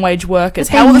minimum wage workers?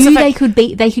 But they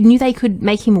knew they could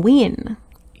make him win.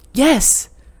 Yes.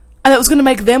 And that was going to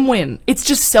make them win. It's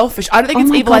just selfish. I don't think it's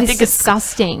evil. God, I think it's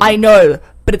disgusting. I know,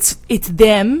 but it's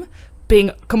them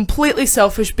being completely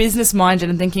selfish, business-minded,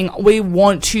 and thinking, we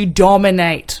want to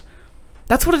dominate.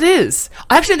 That's what it is.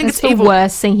 I actually think it's evil. The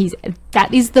worst thing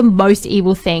that is the most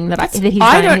evil thing that he's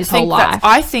done in his whole life.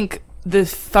 I think the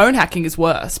phone hacking is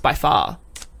worse by far.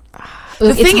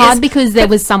 Look, it's hard because there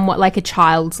was somewhat like a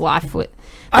child's life with.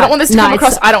 I don't want this to come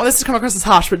across. I don't want this to come across as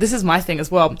harsh, but this is my thing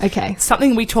as well. Okay.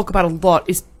 Something we talk about a lot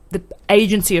is the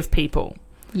agency of people.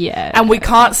 Yeah. And we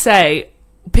can't say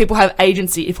people have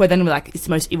agency if we're then like, it's the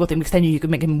most evil thing because they knew you could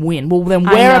make him win. Well, then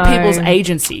where are people's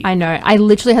agency? I know. I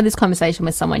literally had this conversation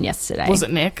with someone yesterday. Was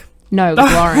it Nick? No, it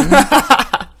was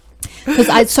Lauren.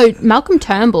 So Malcolm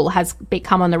Turnbull has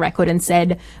come on the record and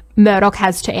said Murdoch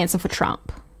has to answer for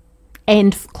Trump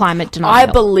and climate denial.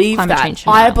 I believe climate that. change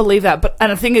denial. I believe that. But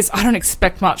and the thing is, I don't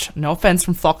expect much. No offense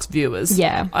from Fox viewers.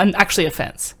 Yeah. And actually,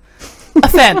 offense.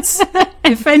 Offense.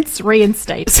 Offense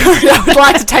reinstated. Sorry, I would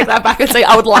like to take that back and say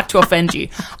I would like to offend you.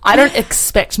 I don't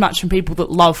expect much from people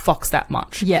that love Fox that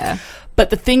much. Yeah. But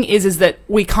the thing is that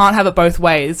we can't have it both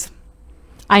ways.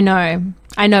 I know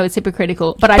it's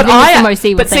hypocritical, but I think it's the most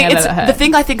evil thing I've ever heard. The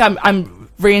thing I think I'm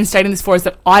reinstating this for is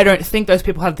that I don't think those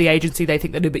people have the agency they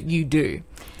think they do, but you do.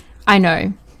 I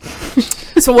know.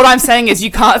 So what I'm saying is you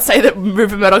can't say that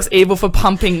Rupert Murdoch's evil for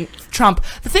pumping Trump.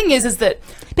 The thing is that...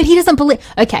 But he doesn't believe...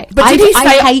 Okay, but I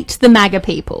hate the MAGA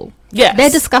people. Yes. They're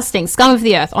disgusting, scum of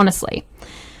the earth, honestly.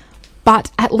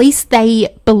 But at least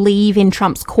they believe in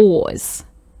Trump's cause.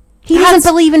 He doesn't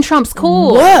believe in Trump's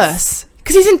cause. Worse.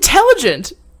 Because he's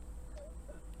intelligent.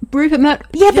 Rupert Murdoch...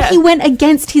 Yeah, but he went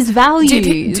against his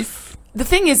values. The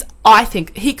thing is, I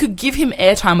think he could give him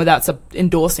airtime without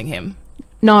endorsing him.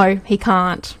 No, he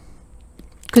can't.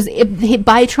 Because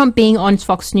by Trump being on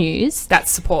Fox News...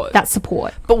 That's support.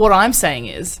 But what I'm saying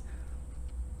is,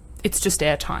 it's just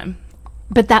airtime.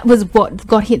 But that was what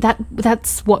got him...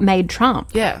 That's what made Trump.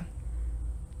 Yeah.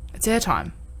 It's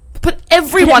airtime. But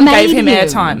everyone gave him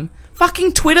airtime.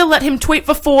 Fucking Twitter let him tweet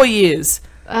for 4 years.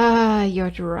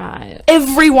 You're right.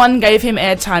 Everyone gave him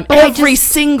airtime every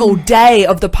single day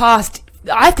of the past,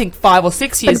 I think, 5 or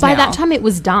 6 years. But by that time, it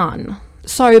was done.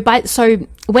 So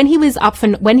when he was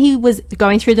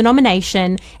going through the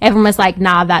nomination, everyone was like,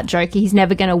 "Nah, that joker, he's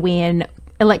never going to win."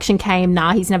 Election came,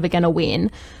 nah, he's never going to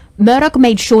win. Murdoch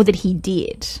made sure that he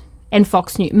did, and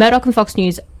Murdoch and Fox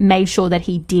News made sure that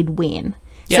he did win.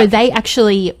 Yeah. So they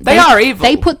are evil.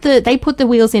 They put the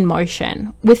wheels in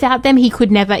motion. Without them, he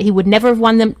would never have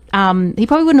won them. He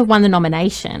probably wouldn't have won the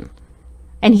nomination,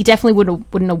 and he definitely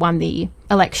wouldn't have won the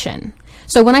election.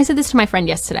 So when I said this to my friend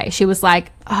yesterday, she was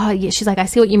like, "Oh yeah," she's like, "I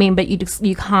see what you mean, but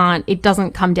you can't. It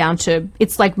doesn't come down to.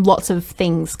 It's like lots of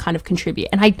things kind of contribute."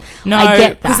 And I get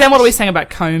that. Because then what are we saying about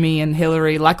Comey and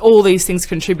Hillary? Like all these things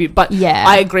contribute. But yeah,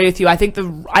 I agree with you. I think the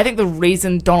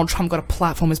reason Donald Trump got a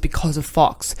platform is because of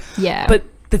Fox. Yeah. But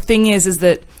the thing is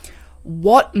that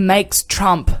what makes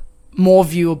Trump more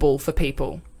viewable for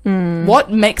people?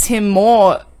 What makes him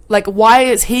more... Like, why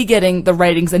is he getting the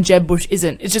ratings and Jeb Bush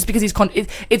isn't? It's just because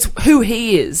it's who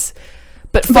he is.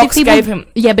 But Fox gave him...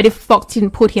 Yeah, but if Fox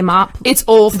didn't put him up... It's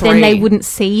all three. Then they wouldn't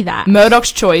see that.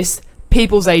 Murdoch's choice,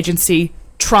 People's Agency,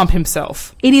 Trump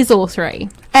himself. It is all three.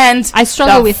 And I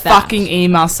struggle with that. Fucking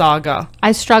email saga.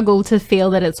 I struggle to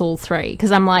feel that it's all three.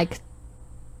 Because I'm like,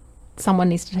 someone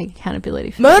needs to take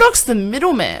accountability for Murdoch's the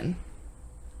middleman.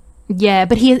 Yeah,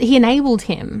 but he enabled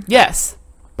him. Yes.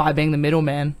 By being the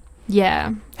middleman.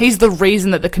 Yeah. He's the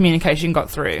reason that the communication got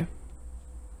through.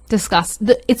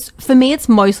 For me, it's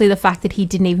mostly the fact that he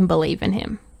didn't even believe in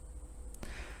him.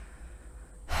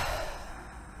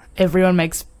 Everyone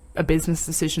makes a business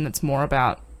decision that's more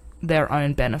about their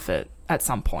own benefit at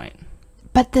some point.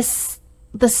 But the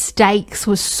stakes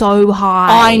were so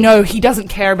high. I know. He doesn't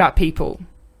care about people.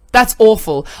 That's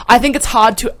awful. I think it's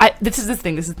hard to... This is the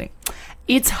thing.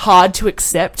 It's hard to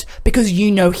accept because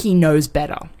he knows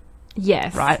better.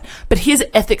 Yes. Right? But his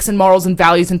ethics and morals and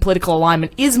values and political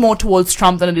alignment is more towards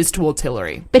Trump than it is towards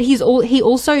Hillary. But he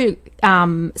also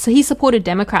so he supported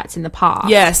Democrats in the past.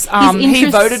 Yes. He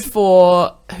voted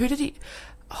for... Who did he...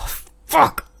 Oh,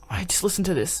 fuck. I just listened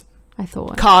to this. I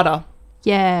thought. Carter.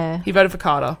 Yeah. He voted for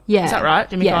Carter. Yeah. Is that right?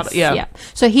 Jimmy Carter? Yeah.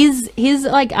 So his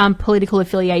like political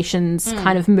affiliations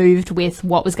kind of moved with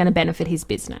what was going to benefit his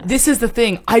business. This is the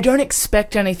thing. I don't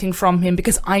expect anything from him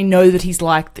because I know that he's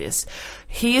like this.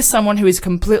 He is someone who is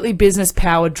completely business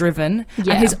power driven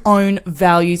and his own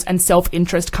values and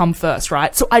self-interest come first,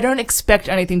 right? So I don't expect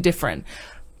anything different.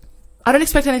 I don't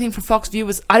expect anything from Fox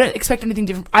viewers. I don't expect anything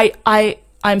different.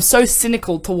 I'm so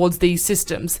cynical towards these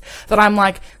systems that I'm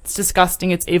like, it's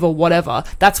disgusting, it's evil, whatever.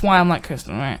 That's why I'm like,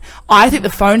 Kristen, right? I think the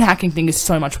phone hacking thing is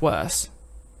so much worse.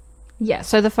 Yeah,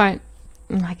 so the phone...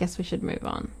 I guess we should move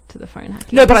on to the phone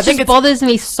hacking. No, but I think it bothers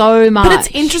me so much. But it's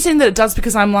interesting that it does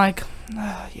because I'm like,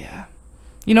 yeah.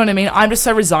 You know what I mean? I'm just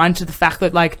so resigned to the fact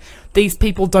that, like, these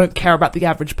people don't care about the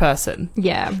average person.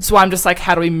 Yeah. So I'm just like,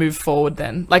 how do we move forward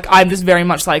then? Like, I'm just very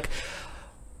much like,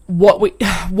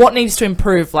 what needs to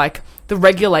improve? Like... the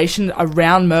regulation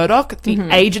around Murdoch, the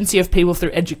agency of people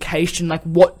through education, like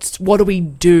what do we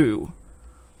do?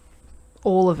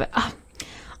 All of it.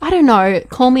 I don't know,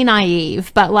 call me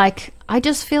naive, but like, I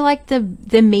just feel like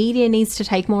the media needs to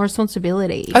take more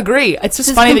responsibility. Agree. It's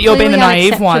just funny that you're being the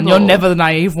naive one. You're never the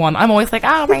naive one. I'm always like,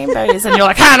 rainbows. And you're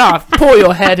like, Hannah, pour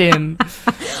your head in.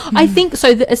 I think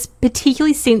so,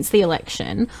 particularly since the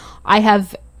election, I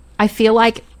feel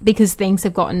like because things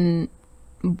have gotten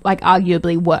like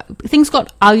things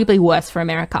got arguably worse for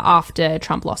America after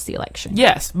Trump lost the election.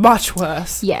 Yes, much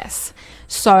worse. Yes.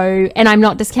 So, and I'm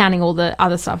not discounting all the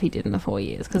other stuff he did in the 4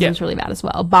 years because it was really bad as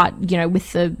well. But, you know,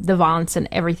 with the violence and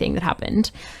everything that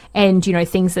happened and, you know,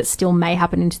 things that still may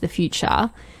happen into the future,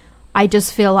 I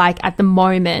just feel like at the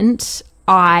moment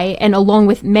and along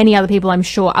with many other people, I'm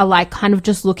sure, are like kind of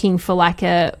just looking for like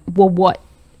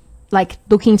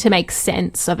looking to make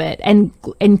sense of it and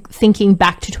thinking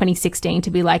back to 2016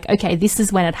 to be like, okay, this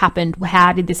is when it happened.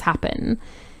 How did this happen?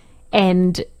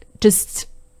 And just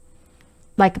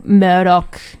like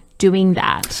Murdoch doing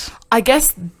that. I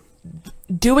guess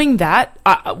doing that,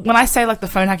 when I say like the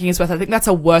phone hacking is worse, I think that's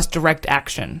a worse direct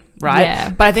action, right? Yeah.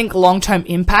 But I think long-term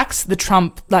impacts, the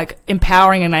Trump, like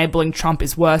empowering, enabling Trump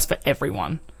is worse for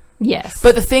everyone. Yes.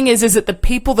 But the thing is that the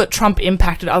people that Trump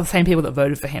impacted are the same people that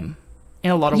voted for him in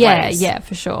a lot of ways. Yeah,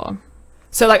 for sure.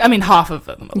 So, like, I mean, half of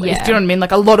them, at least. Yeah. Do you know what I mean?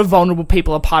 Like, a lot of vulnerable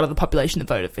people are part of the population that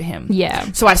voted for him. Yeah.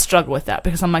 So I struggle with that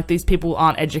because I'm like, these people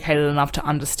aren't educated enough to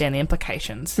understand the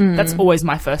implications. That's always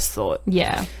my first thought.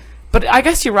 Yeah. But I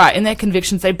guess you're right. In their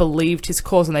convictions, they believed his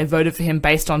cause and they voted for him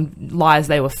based on lies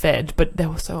they were fed. But they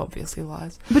were so obviously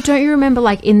lies. But don't you remember,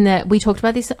 like, we talked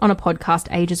about this on a podcast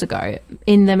ages ago,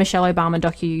 in the Michelle Obama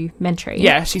documentary?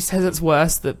 Yeah, she says it's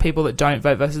worse that people that don't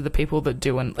vote versus the people that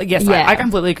do. And, like, yes, Yeah. I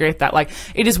completely agree with that. Like,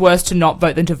 it is worse to not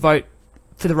vote than to vote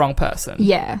for the wrong person.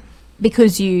 Yeah.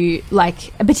 Because you,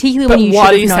 like, particularly when you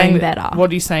should have known better.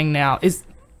 What are you saying now? Is,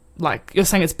 like, you're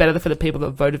saying it's better for the people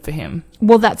that voted for him?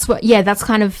 Well, that's that's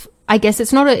kind of, I guess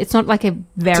it's not like a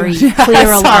very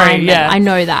clear alignment. Yeah. I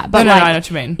know that. But no, like, I know what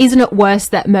you mean. Isn't it worse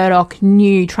that Murdoch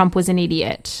knew Trump was an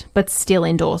idiot but still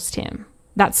endorsed him?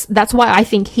 That's why I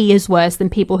think he is worse than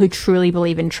people who truly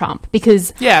believe in Trump.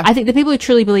 Because I think the people who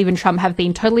truly believe in Trump have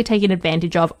been totally taken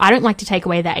advantage of. I don't like to take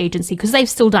away their agency because they've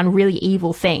still done really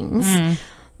evil things.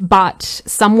 But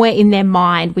somewhere in their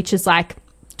mind, which is like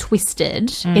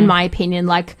twisted, in my opinion,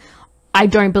 like, I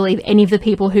don't believe any of the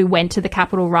people who went to the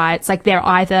Capitol riots, like, they're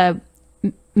either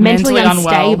mentally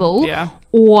unstable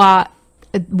or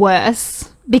worse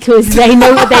because they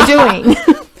know what they're doing.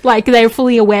 Like, they're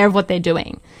fully aware of what they're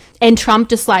doing. And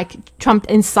Trump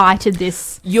incited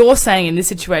this. You're saying in this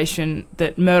situation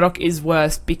that Murdoch is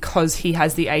worse because he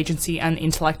has the agency and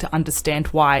intellect to understand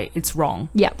why it's wrong.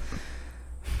 Yep.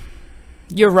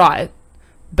 You're right.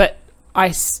 But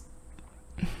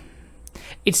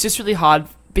it's just really hard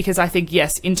because I think,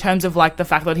 yes, in terms of, like, the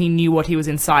fact that he knew what he was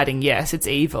inciting, yes, it's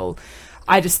evil.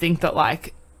 I just think that,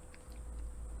 like,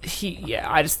 I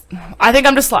think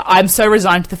I'm just, like, I'm so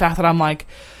resigned to the fact that I'm like,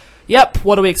 yep,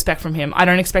 what do we expect from him? I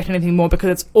don't expect anything more because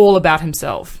it's all about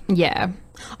himself. Yeah.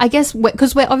 I guess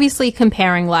because we're obviously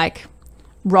comparing, like,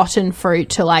 rotten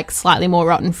fruit to, like, slightly more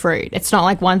rotten fruit. It's not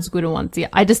like one's good and one's the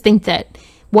other. I just think that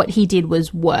what he did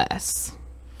was worse.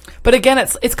 But again,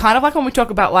 it's kind of like when we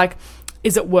talk about, like,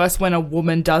 is it worse when a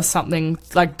woman does something,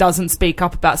 like, doesn't speak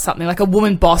up about something? Like, a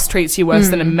woman boss treats you worse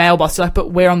than a male boss. You're like, but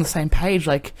we're on the same page.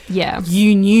 Like,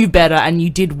 you knew better and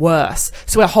you did worse.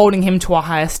 So we're holding him to a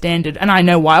higher standard. And I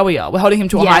know why we are. We're holding him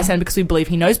to a higher standard because we believe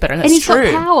he knows better. And that's true. And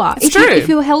he's got power. It's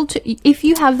true. If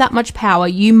you have that much power,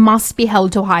 you must be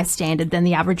held to a higher standard than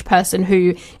the average person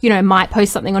who, you know, might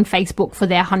post something on Facebook for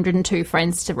their 102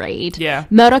 friends to read. Yeah.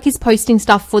 Murdoch is posting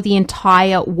stuff for the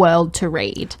entire world to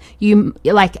read.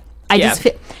 Just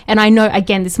feel, and I know,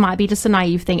 again, this might be just a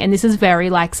naive thing, and this is very,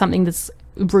 like, something that's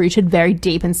rooted very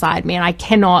deep inside me, and I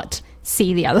cannot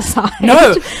see the other side.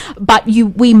 No. But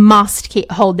we must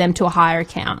hold them to a higher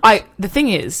account. The thing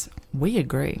is, we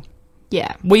agree.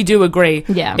 Yeah. We do agree.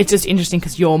 Yeah. It's just interesting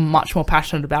because you're much more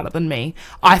passionate about it than me.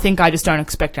 I think I just don't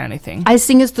expect anything. I just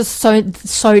think it's just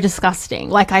so disgusting.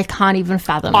 Like, I can't even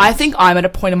fathom I it. think I'm at a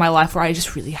point in my life where I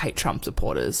just really hate Trump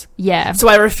supporters. Yeah. So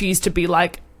I refuse to be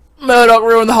like, Murdoch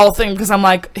ruined the whole thing because I'm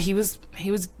like,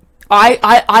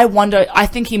 I wonder, I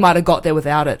think he might have got there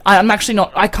without it. I'm actually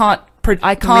not, I can't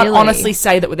really? Honestly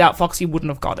say that without Fox he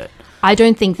wouldn't have got it. I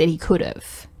don't think that he could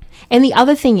have. And the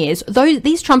other thing is,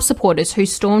 these Trump supporters who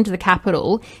stormed the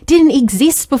Capitol didn't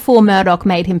exist before Murdoch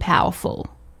made him powerful.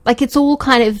 Like, it's all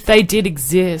kind of... They did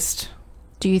exist.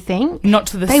 Do you think? Not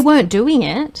to the... They weren't doing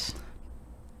it.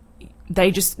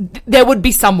 There would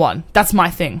be someone. That's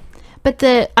my thing. But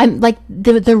the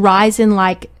rise in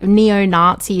like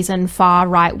neo-Nazis and far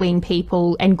right-wing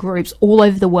people and groups all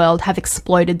over the world have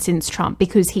exploded since Trump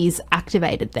because he's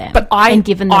activated them and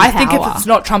given them power. think if it's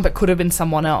not Trump, it could have been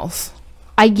someone else.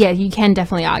 Yeah, you can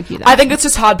definitely argue that. I think it's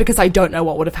just hard because I don't know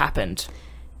what would have happened.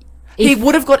 He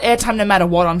would have got airtime no matter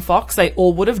what on Fox. They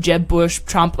all would have. Jeb Bush,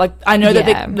 Trump. Like, I know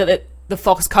that the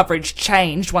Fox coverage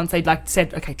changed once they'd like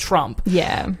said, okay, Trump.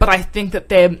 Yeah. But I think that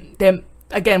they're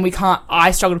again,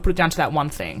 I struggle to put it down to that one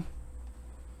thing.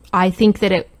 I think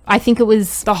it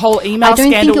was the whole email scandal.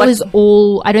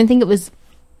 I don't think it was.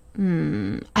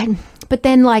 But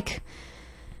then, like,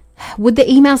 would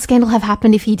the email scandal have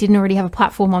happened if he didn't already have a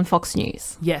platform on Fox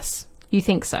News? Yes. You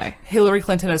think so? Hillary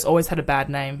Clinton has always had a bad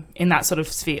name in that sort of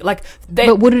sphere. Like,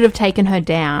 but would it have taken her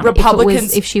down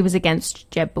Republicans, if she was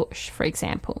against Jeb Bush, for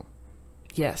example?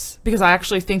 Yes, because I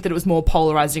actually think that it was more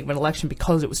polarizing of an election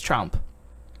because it was Trump.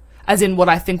 As in, what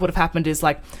I think would have happened is,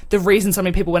 like, the reason so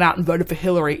many people went out and voted for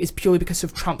Hillary is purely because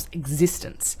of Trump's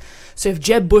existence. So if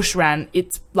Jeb Bush ran,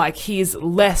 it's like he is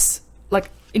less, like,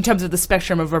 in terms of the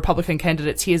spectrum of Republican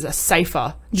candidates, he is a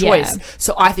safer choice. Yeah.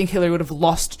 So I think Hillary would have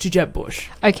lost to Jeb Bush.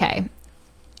 Okay.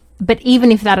 But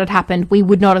even if that had happened, we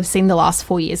would not have seen the last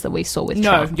 4 years that we saw with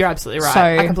Trump. No, you're absolutely right. So,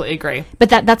 I completely agree. But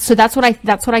that's what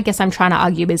I guess I'm trying to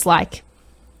argue is like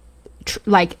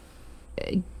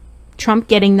Trump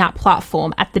getting that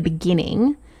platform at the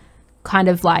beginning kind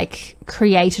of like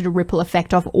created a ripple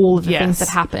effect of all of the things that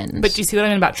happened. But do you see what I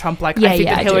mean about Trump? Like, I think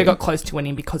that Hillary got close to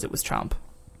winning because it was Trump.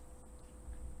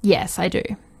 Yes, I do.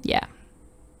 Yeah.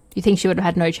 You think she would have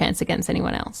had no chance against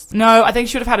anyone else? No, I think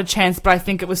she would have had a chance, but I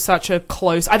think it was such a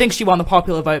close... I think she won the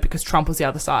popular vote because Trump was the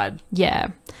other side. Yeah.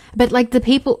 But, like, the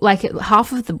people... Like,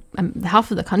 half of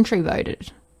the country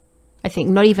voted. I think.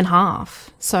 Not even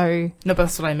half. So... No, but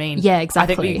that's what I mean. Yeah,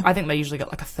 exactly. I think they usually get,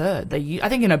 like, a third. I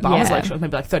think in Obama's election it was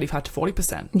maybe, like, 35 to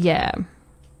 40%. Yeah.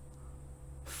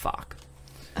 Fuck.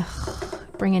 Ugh,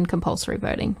 bring in compulsory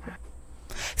voting.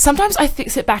 Sometimes I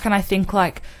sit back and I think,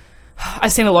 like...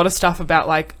 I've seen a lot of stuff about,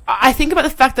 like... I think about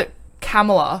the fact that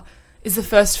Kamala is the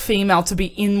first female to be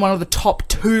in one of the top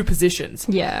 2 positions.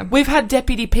 Yeah. We've had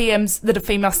deputy PMs that are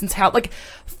female since how... Like,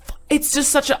 it's just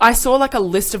such a... I saw, like, a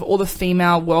list of all the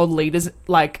female world leaders,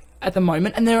 like, at the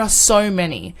moment, and there are so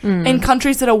many. In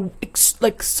countries that are,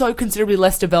 like, so considerably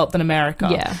less developed than America.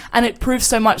 Yeah. And it proves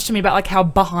so much to me about, like, how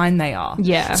behind they are.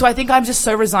 Yeah. So I think I'm just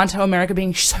so resigned to America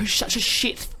being such a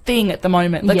shit thing at the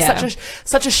moment. Like,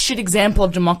 such a shit example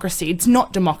of democracy. It's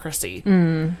not democracy.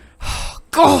 Oh,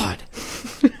 God.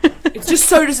 It's just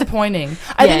so disappointing.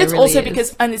 I think it's really also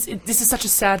because, and this is such a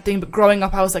sad thing, but growing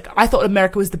up, I was like, I thought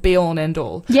America was the be-all and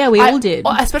end-all. Yeah, we all did.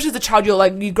 Especially as a child,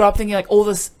 you grow up thinking, like, all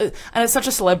this, and it's such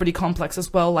a celebrity complex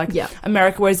as well. Like,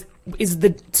 America is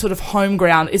the sort of home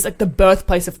ground, is like the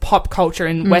birthplace of pop culture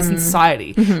in Western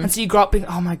society. And so you grow up being,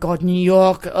 oh my God, New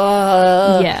York, you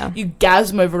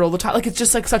gasm over it all the time. Like, it's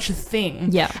just like such a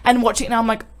thing. Yeah. And watching it now, I'm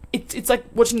like, it's like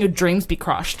watching your dreams be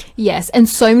crushed. Yes, and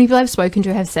so many people I've spoken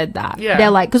to have said that. Yeah. They're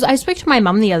like, because I spoke to my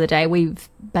mum the other day. We've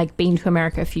like been to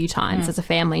America a few times as a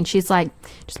family, and she's like,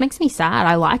 it just makes me sad.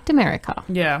 I liked America.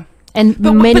 Yeah. And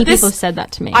many people have said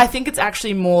that to me. I think it's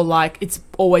actually more like it's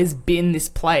always been this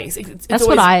place. That's always,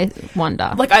 what I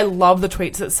wonder. Like, I love the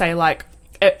tweets that say, like,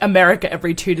 America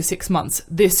every 2 to 6 months,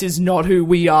 this is not who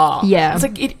we are. Yeah. It's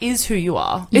like, it is who you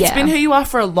are. It's been who you are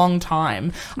for a long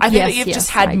time. I think that you've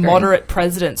just had moderate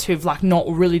presidents who've, like, not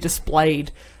really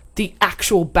displayed the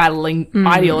actual battling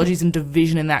ideologies and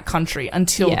division in that country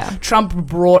until Trump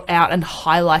brought out and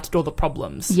highlighted all the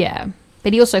problems. Yeah.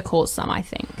 But he also caused some, I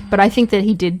think. But I think that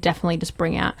he did definitely just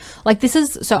bring out... Like, this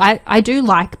is... So I do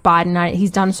like Biden. He's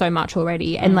done so much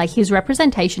already. And, like, his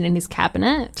representation in his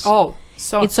cabinet... Oh,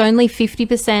 so... It's only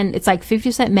 50%... It's, like,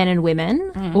 50% men and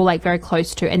women, or, like, very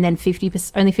close to... And then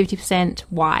only 50%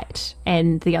 white.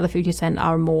 And the other 50%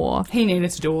 are more... He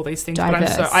needed to do all these things.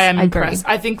 Diverse. But I am impressed.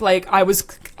 I think, like, I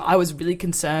was really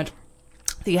concerned...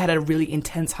 He had a really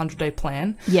intense 100-day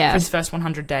plan for his first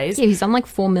 100 days. Yeah, he's done like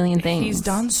 4 million things. He's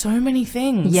done so many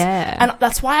things. Yeah. And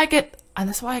that's why I get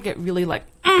really like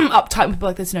uptight with people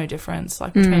like there's no difference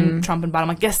like between Trump and Biden. I'm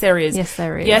like, yes, there is. Yes,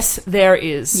 there is. Yes, there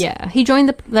is. Yeah. He joined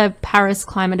the Paris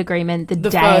Climate Agreement the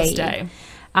first day.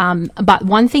 But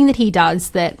one thing that he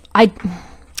does that I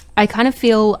kind of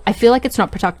feel like it's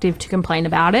not productive to complain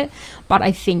about it, but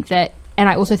I think that, and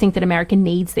I also think that America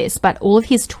needs this, but all of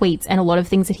his tweets and a lot of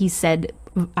things that he's said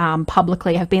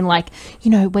publicly have been like,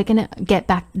 you know, we're going to get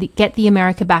the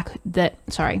America back that,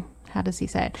 sorry, how does he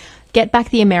say it? Get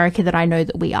back the America that I know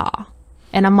that we are.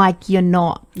 And I'm like, you're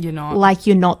not. You're not. Like,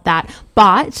 you're not that.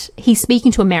 But he's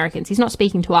speaking to Americans. He's not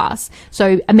speaking to us.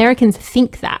 So Americans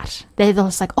think that. They're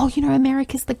just like, oh, you know,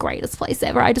 America's the greatest place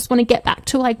ever. I just want to get back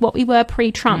to, like, what we were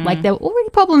pre-Trump. Like, there were already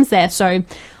problems there. So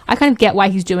I kind of get why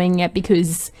he's doing it,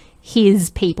 because his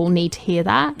people need to hear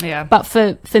that. Yeah. But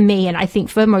for me, and I think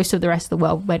for most of the rest of the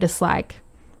world, we're just like,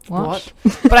 what?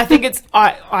 But I think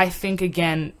I think,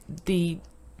 again, the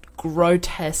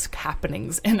grotesque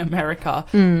happenings in America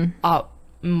are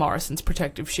Morrison's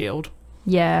protective shield.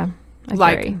 Yeah, I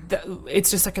agree. Like,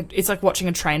 it's just like it's like watching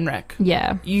a train wreck.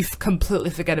 Yeah. You completely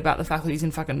forget about the fact that he's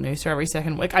in fucking Noosa every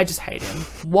second week. I just hate him.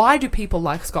 Why do people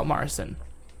like Scott Morrison?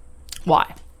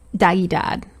 Why? Daggy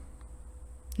dad.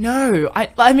 No,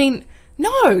 I mean,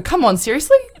 no, come on,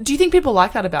 seriously? Do you think people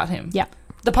like that about him? Yeah.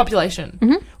 The population.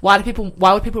 Mm-hmm. Why would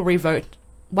people revote?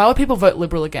 Why would people vote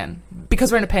Liberal again?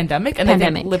 Because we're in a pandemic and they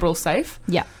think Liberal's safe?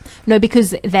 Yeah. No,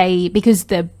 because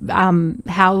the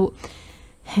how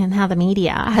the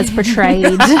media has portrayed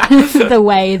the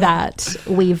way that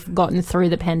we've gotten through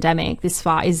the pandemic this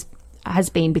far has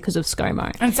been because of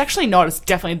ScoMo. And it's actually not. It's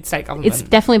definitely the state government. It's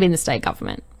definitely been the state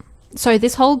government. So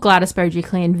this whole Gladys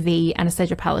Berejiklian v.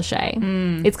 Anastasia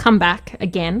Palaszczuk, it's come back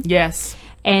again. Yes.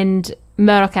 And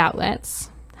Murdoch outlets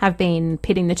have been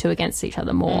pitting the two against each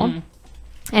other more.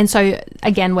 And so,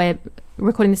 again, we're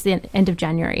recording this at the end of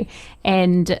January,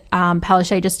 and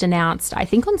Palaszczuk just announced, I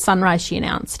think on Sunrise she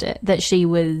announced it,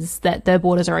 that their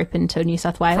borders are open to New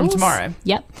South Wales. From tomorrow.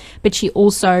 Yep. But she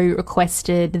also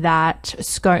requested that,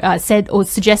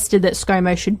 suggested that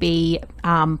ScoMo should be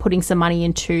putting some money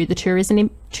into the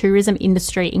tourism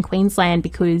industry in Queensland,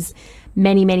 because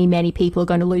many, many, many people are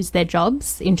going to lose their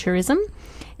jobs in tourism.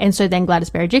 And so then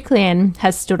Gladys Berejiklian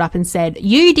has stood up and said,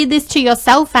 you did this to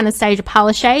yourself, Anastasia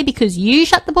Palaszczuk, because you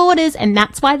shut the borders, and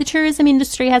that's why the tourism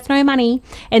industry has no money.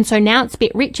 And so now it's a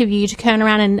bit rich of you to turn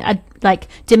around and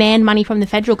demand money from the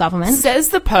federal government. Says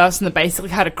the person that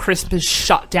basically had a Christmas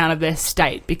shutdown of their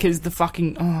state because the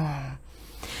fucking...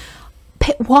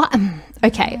 What?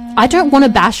 Okay, I don't want to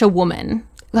bash a woman.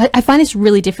 I find this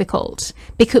really difficult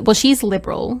because, well, she's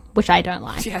liberal, which I don't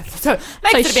like. Yeah, so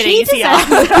makes it a bit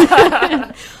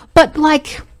easier. But,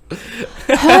 like,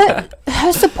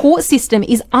 her support system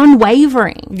is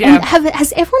unwavering. Yeah. And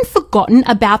has everyone forgotten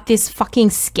about this fucking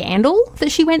scandal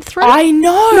that she went through? I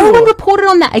know. No one reported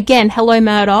on that again. Hello,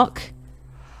 Murdoch.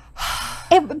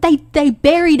 They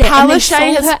buried it and they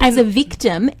sold her as a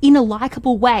victim in a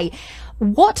likable way.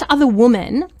 What other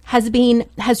woman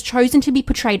has chosen to be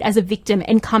portrayed as a victim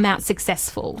and come out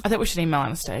successful? I think we should email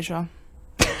Anastasia.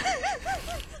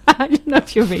 I don't know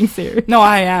if you're being serious. No,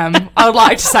 I am. I would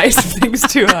like to say some things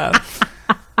to her.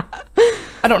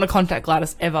 I don't want to contact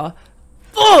Gladys ever.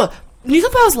 Oh, New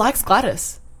South Wales likes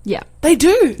Gladys. Yeah. They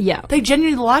do. Yeah. They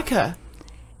genuinely like her.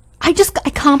 I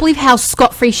can't believe how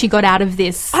scot-free she got out of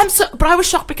this. But I was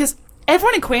shocked because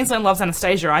everyone in Queensland loves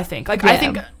Anastasia, I think.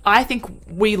 I think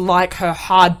we like her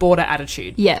hard border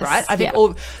attitude. Yes. Right? I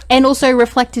think and also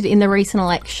reflected in the recent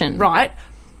election. Right.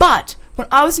 But when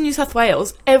I was in New South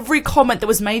Wales, every comment that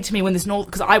was made to me when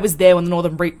because I was there when the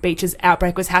Northern Beaches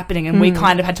outbreak was happening, and we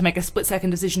kind of had to make a split-second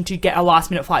decision to get a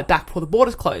last-minute flight back before the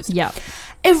borders closed. Yeah.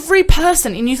 Every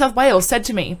person in New South Wales said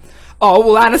to me, oh,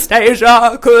 well,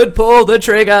 Anastasia could pull the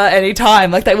trigger anytime.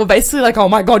 Like, they were basically like, oh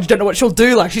my God, you don't know what she'll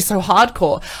do. Like, she's so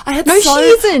hardcore. She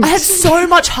isn't. I had so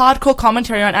much hardcore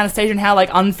commentary on Anastasia and how, like,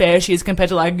 unfair she is compared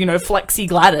to, like, you know, Flexi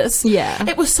Gladys. Yeah.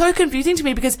 It was so confusing to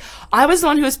me because I was the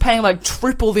one who was paying, like,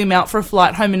 triple the amount for a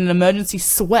flight home in an emergency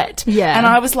sweat. Yeah. And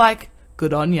I was like,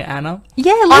 good on you, Anna.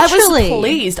 Yeah, literally. I was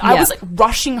pleased. Yeah. I was, like,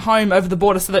 rushing home over the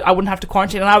border so that I wouldn't have to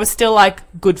quarantine, and I was still like,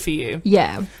 good for you.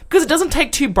 Yeah. Because it doesn't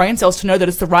take two brain cells to know that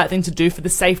it's the right thing to do for the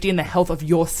safety and the health of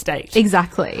your state.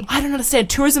 Exactly. I don't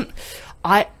understand. Tourism...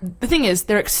 the thing is,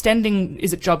 they're extending,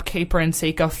 is it JobKeeper and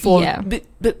Seeker for... Yeah.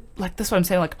 But like, that's what I'm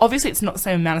saying. Like, obviously it's not the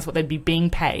same amount as what they'd be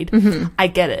being paid. Mm-hmm. I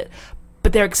get it.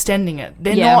 But they're extending it.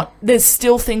 They're not... There's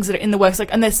still things that are in the works.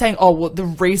 Like, and they're saying, oh, well, the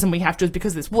reason we have to is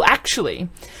because of this. Well, actually...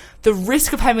 the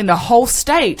risk of having the whole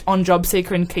state on Job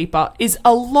Seeker and Keeper is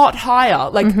a lot higher.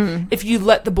 Like, if you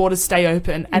let the borders stay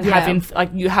open and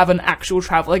you have an actual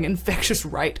travelling infectious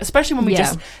rate, especially when we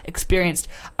just experienced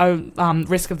a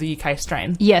risk of the UK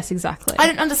strain. Yes, exactly. I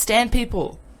don't understand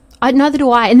people. Neither do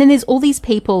I. And then there's all these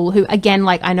people who, again,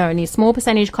 like, I know only a small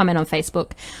percentage comment on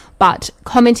Facebook, but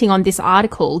commenting on this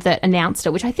article that announced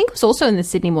it, which I think was also in the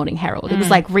Sydney Morning Herald. It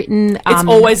was, like, written... it's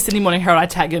always Sydney Morning Herald. I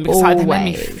tag in because it made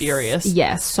me furious.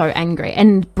 Yes, so angry.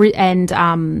 And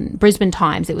Brisbane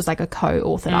Times, it was, like, a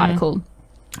co-authored article.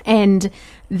 And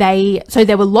so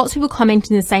there were lots of people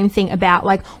commenting the same thing about,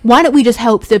 like, why don't we just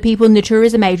help the people in the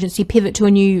tourism agency pivot to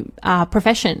a new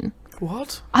profession?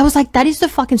 what? I was like, that is the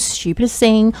fucking stupidest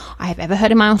thing I have ever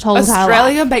heard in my whole entire life.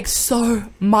 Australia makes so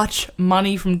much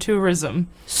money from tourism.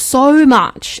 So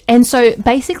much. And so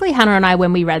basically, Hannah and I,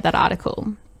 when we read that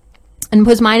article, and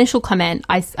was my initial comment,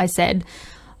 I said,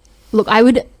 look, I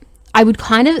would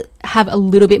kind of have a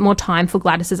little bit more time for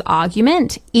Gladys's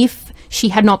argument if she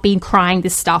had not been crying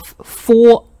this stuff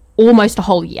for almost a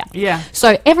whole year. Yeah.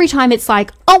 So every time it's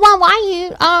like, oh, well, why are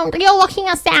you, you're locking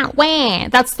us out? Where?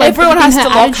 That's like everyone has to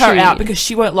lock her attitude. out because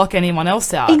she won't lock anyone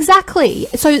else out. Exactly.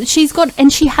 So she's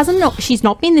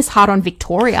not been this hard on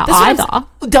Victoria either.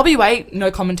 WA, no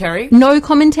commentary. No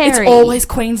commentary. It's always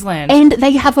Queensland. And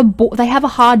they have a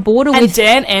hard border and with...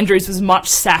 Dan Andrews was much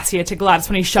sassier to Gladys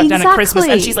when he shut down at Christmas,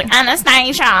 and she's like,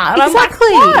 Anastasia. And exactly.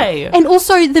 I'm like, why? And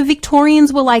also the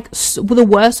Victorians were like were the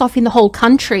worst off in the whole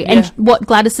country. And what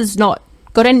Gladys has not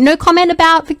got no comment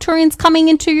about Victorians coming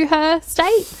into her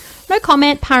state. No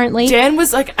comment, apparently. Dan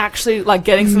was like actually like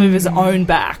getting some of his own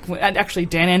back. And actually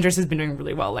Dan Andrews has been doing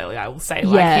really well lately, I will say.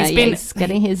 Like he's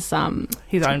getting his own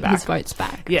back. His votes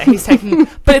back. Yeah, he's taking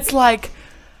but it's like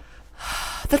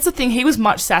that's the thing. He was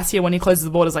much sassier when he closed the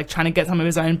borders, like trying to get some of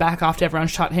his own back after everyone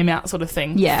shut him out, sort of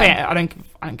thing. Yeah, fair. I don't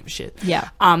give a shit. Yeah.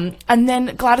 And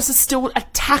then Gladys is still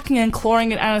attacking and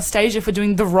clawing at Anastasia for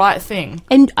doing the right thing.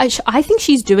 And I think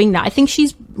she's doing that. I think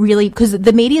she's really, because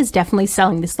the media is definitely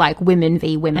selling this like women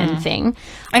v women thing.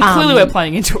 And clearly we're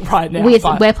playing into it right now.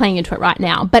 We're playing into it right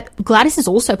now. But Gladys is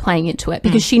also playing into it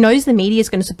because she knows the media is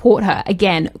going to support her,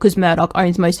 again, because Murdoch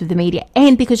owns most of the media,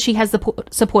 and because she has the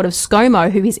support of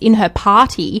ScoMo, who is in her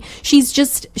party. She's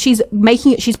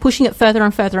pushing it further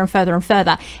and further and further and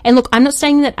further. And look, I'm not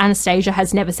saying that Anastasia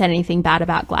has never said anything bad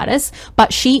about Gladys,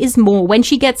 but she is more, when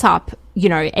she gets up, you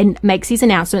know, and makes these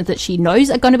announcements that she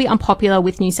knows are going to be unpopular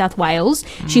with New South Wales,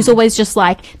 she's always just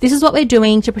like, this is what we're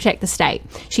doing to protect the state.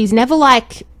 She's never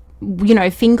like, you know,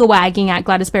 finger wagging at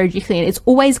Gladys Berejiklian. It's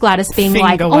always Gladys being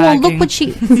like, oh, well, look what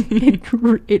she...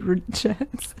 it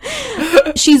returns.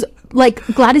 She's like,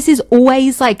 Gladys is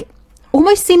always like,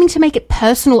 almost seeming to make it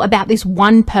personal about this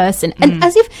one person. And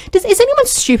as if, is anyone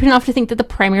stupid enough to think that the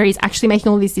Premier is actually making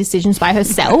all these decisions by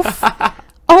herself?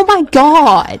 Oh my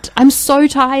God. I'm so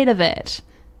tired of it.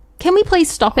 Can we please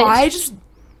stop it? I just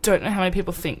don't know how many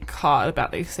people think hard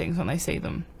about these things when they see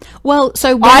them. Well,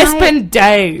 so when I spend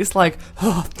days like,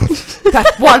 oh,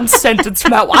 that one sentence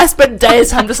from that. I spend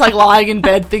days, I'm just like lying in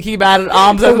bed thinking about it,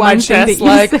 arms over my chest,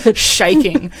 like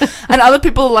shaking. And other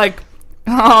people are like,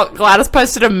 oh, Gladys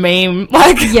posted a meme.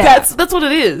 Like, that's what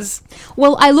it is.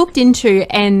 Well, I looked into,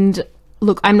 and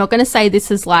look, I'm not going to say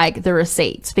this is like the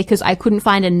receipts because I couldn't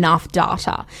find enough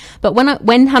data. But when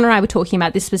Hannah and I were talking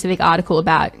about this specific article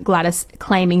about Gladys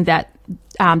claiming that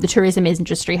the tourism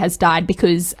industry has died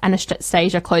because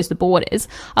Anastasia closed the borders,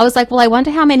 I was like, well, I wonder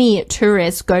how many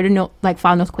tourists go to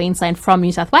far North Queensland from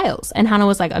New South Wales. And Hannah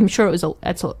was like, I'm sure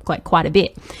it's like quite a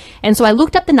bit. And so I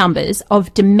looked up the numbers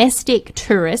of domestic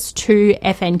tourists to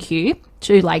FNQ,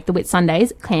 to like the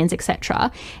Whitsundays, Cairns,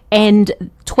 etc. And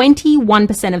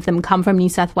 21% of them come from New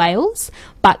South Wales,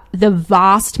 but the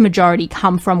vast majority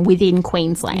come from within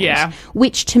Queensland. Yeah.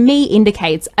 Which to me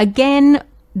indicates, again,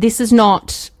 this is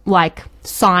not like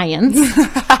science,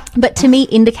 but to me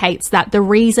indicates that the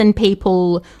reason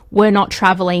people were not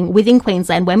travelling within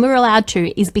Queensland when we were allowed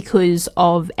to is because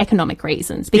of economic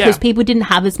reasons, because people didn't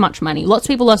have as much money. Lots of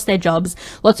people lost their jobs.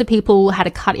 Lots of people had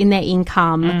a cut in their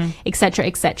income, etc.,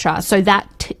 etc. So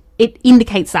that it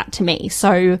indicates that to me.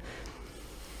 So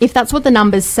if that's what the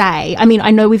numbers say, I mean, I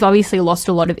know we've obviously lost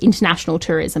a lot of international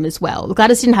tourism as well.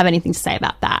 Gladys didn't have anything to say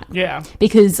about that. Yeah.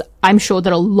 Because I'm sure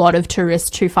that a lot of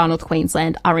tourists to far North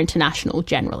Queensland are international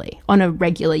generally on a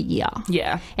regular year.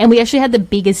 Yeah. And we actually had the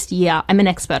biggest year. I'm an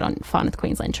expert on far North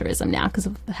Queensland tourism now because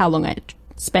of how long I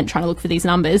spent trying to look for these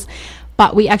numbers.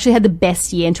 But we actually had the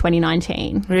best year in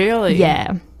 2019. Really?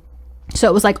 Yeah. So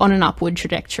it was like on an upward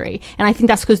trajectory. And I think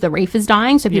that's because the reef is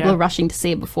dying, so people are rushing to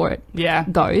see it before it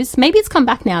goes. Maybe it's come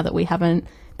back now that we haven't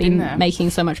been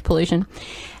making so much pollution.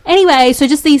 Anyway, so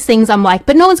just these things I'm like,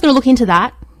 but no one's going to look into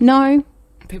that. No.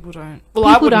 People don't. Well,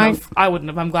 I wouldn't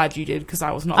have. I'm glad you did because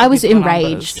I was not. I was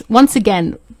enraged. Once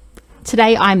again,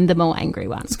 today I'm the more angry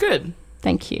one. It's good.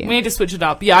 Thank you. We need to switch it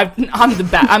up. Yeah, I'm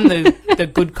the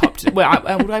good cop. Would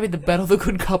I be the bad or the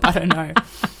good cop? I don't know.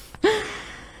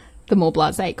 The more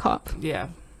blasé cop. Yeah.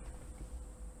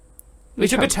 We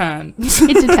took a turn.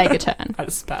 It did take a turn.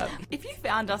 That's bad. If you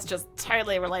found us just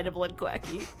totally relatable and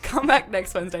quirky, come back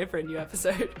next Wednesday for a new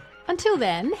episode. Until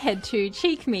then, head to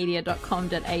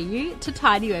cheekmedia.com.au to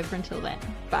tide you over until then.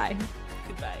 Bye.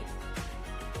 Goodbye.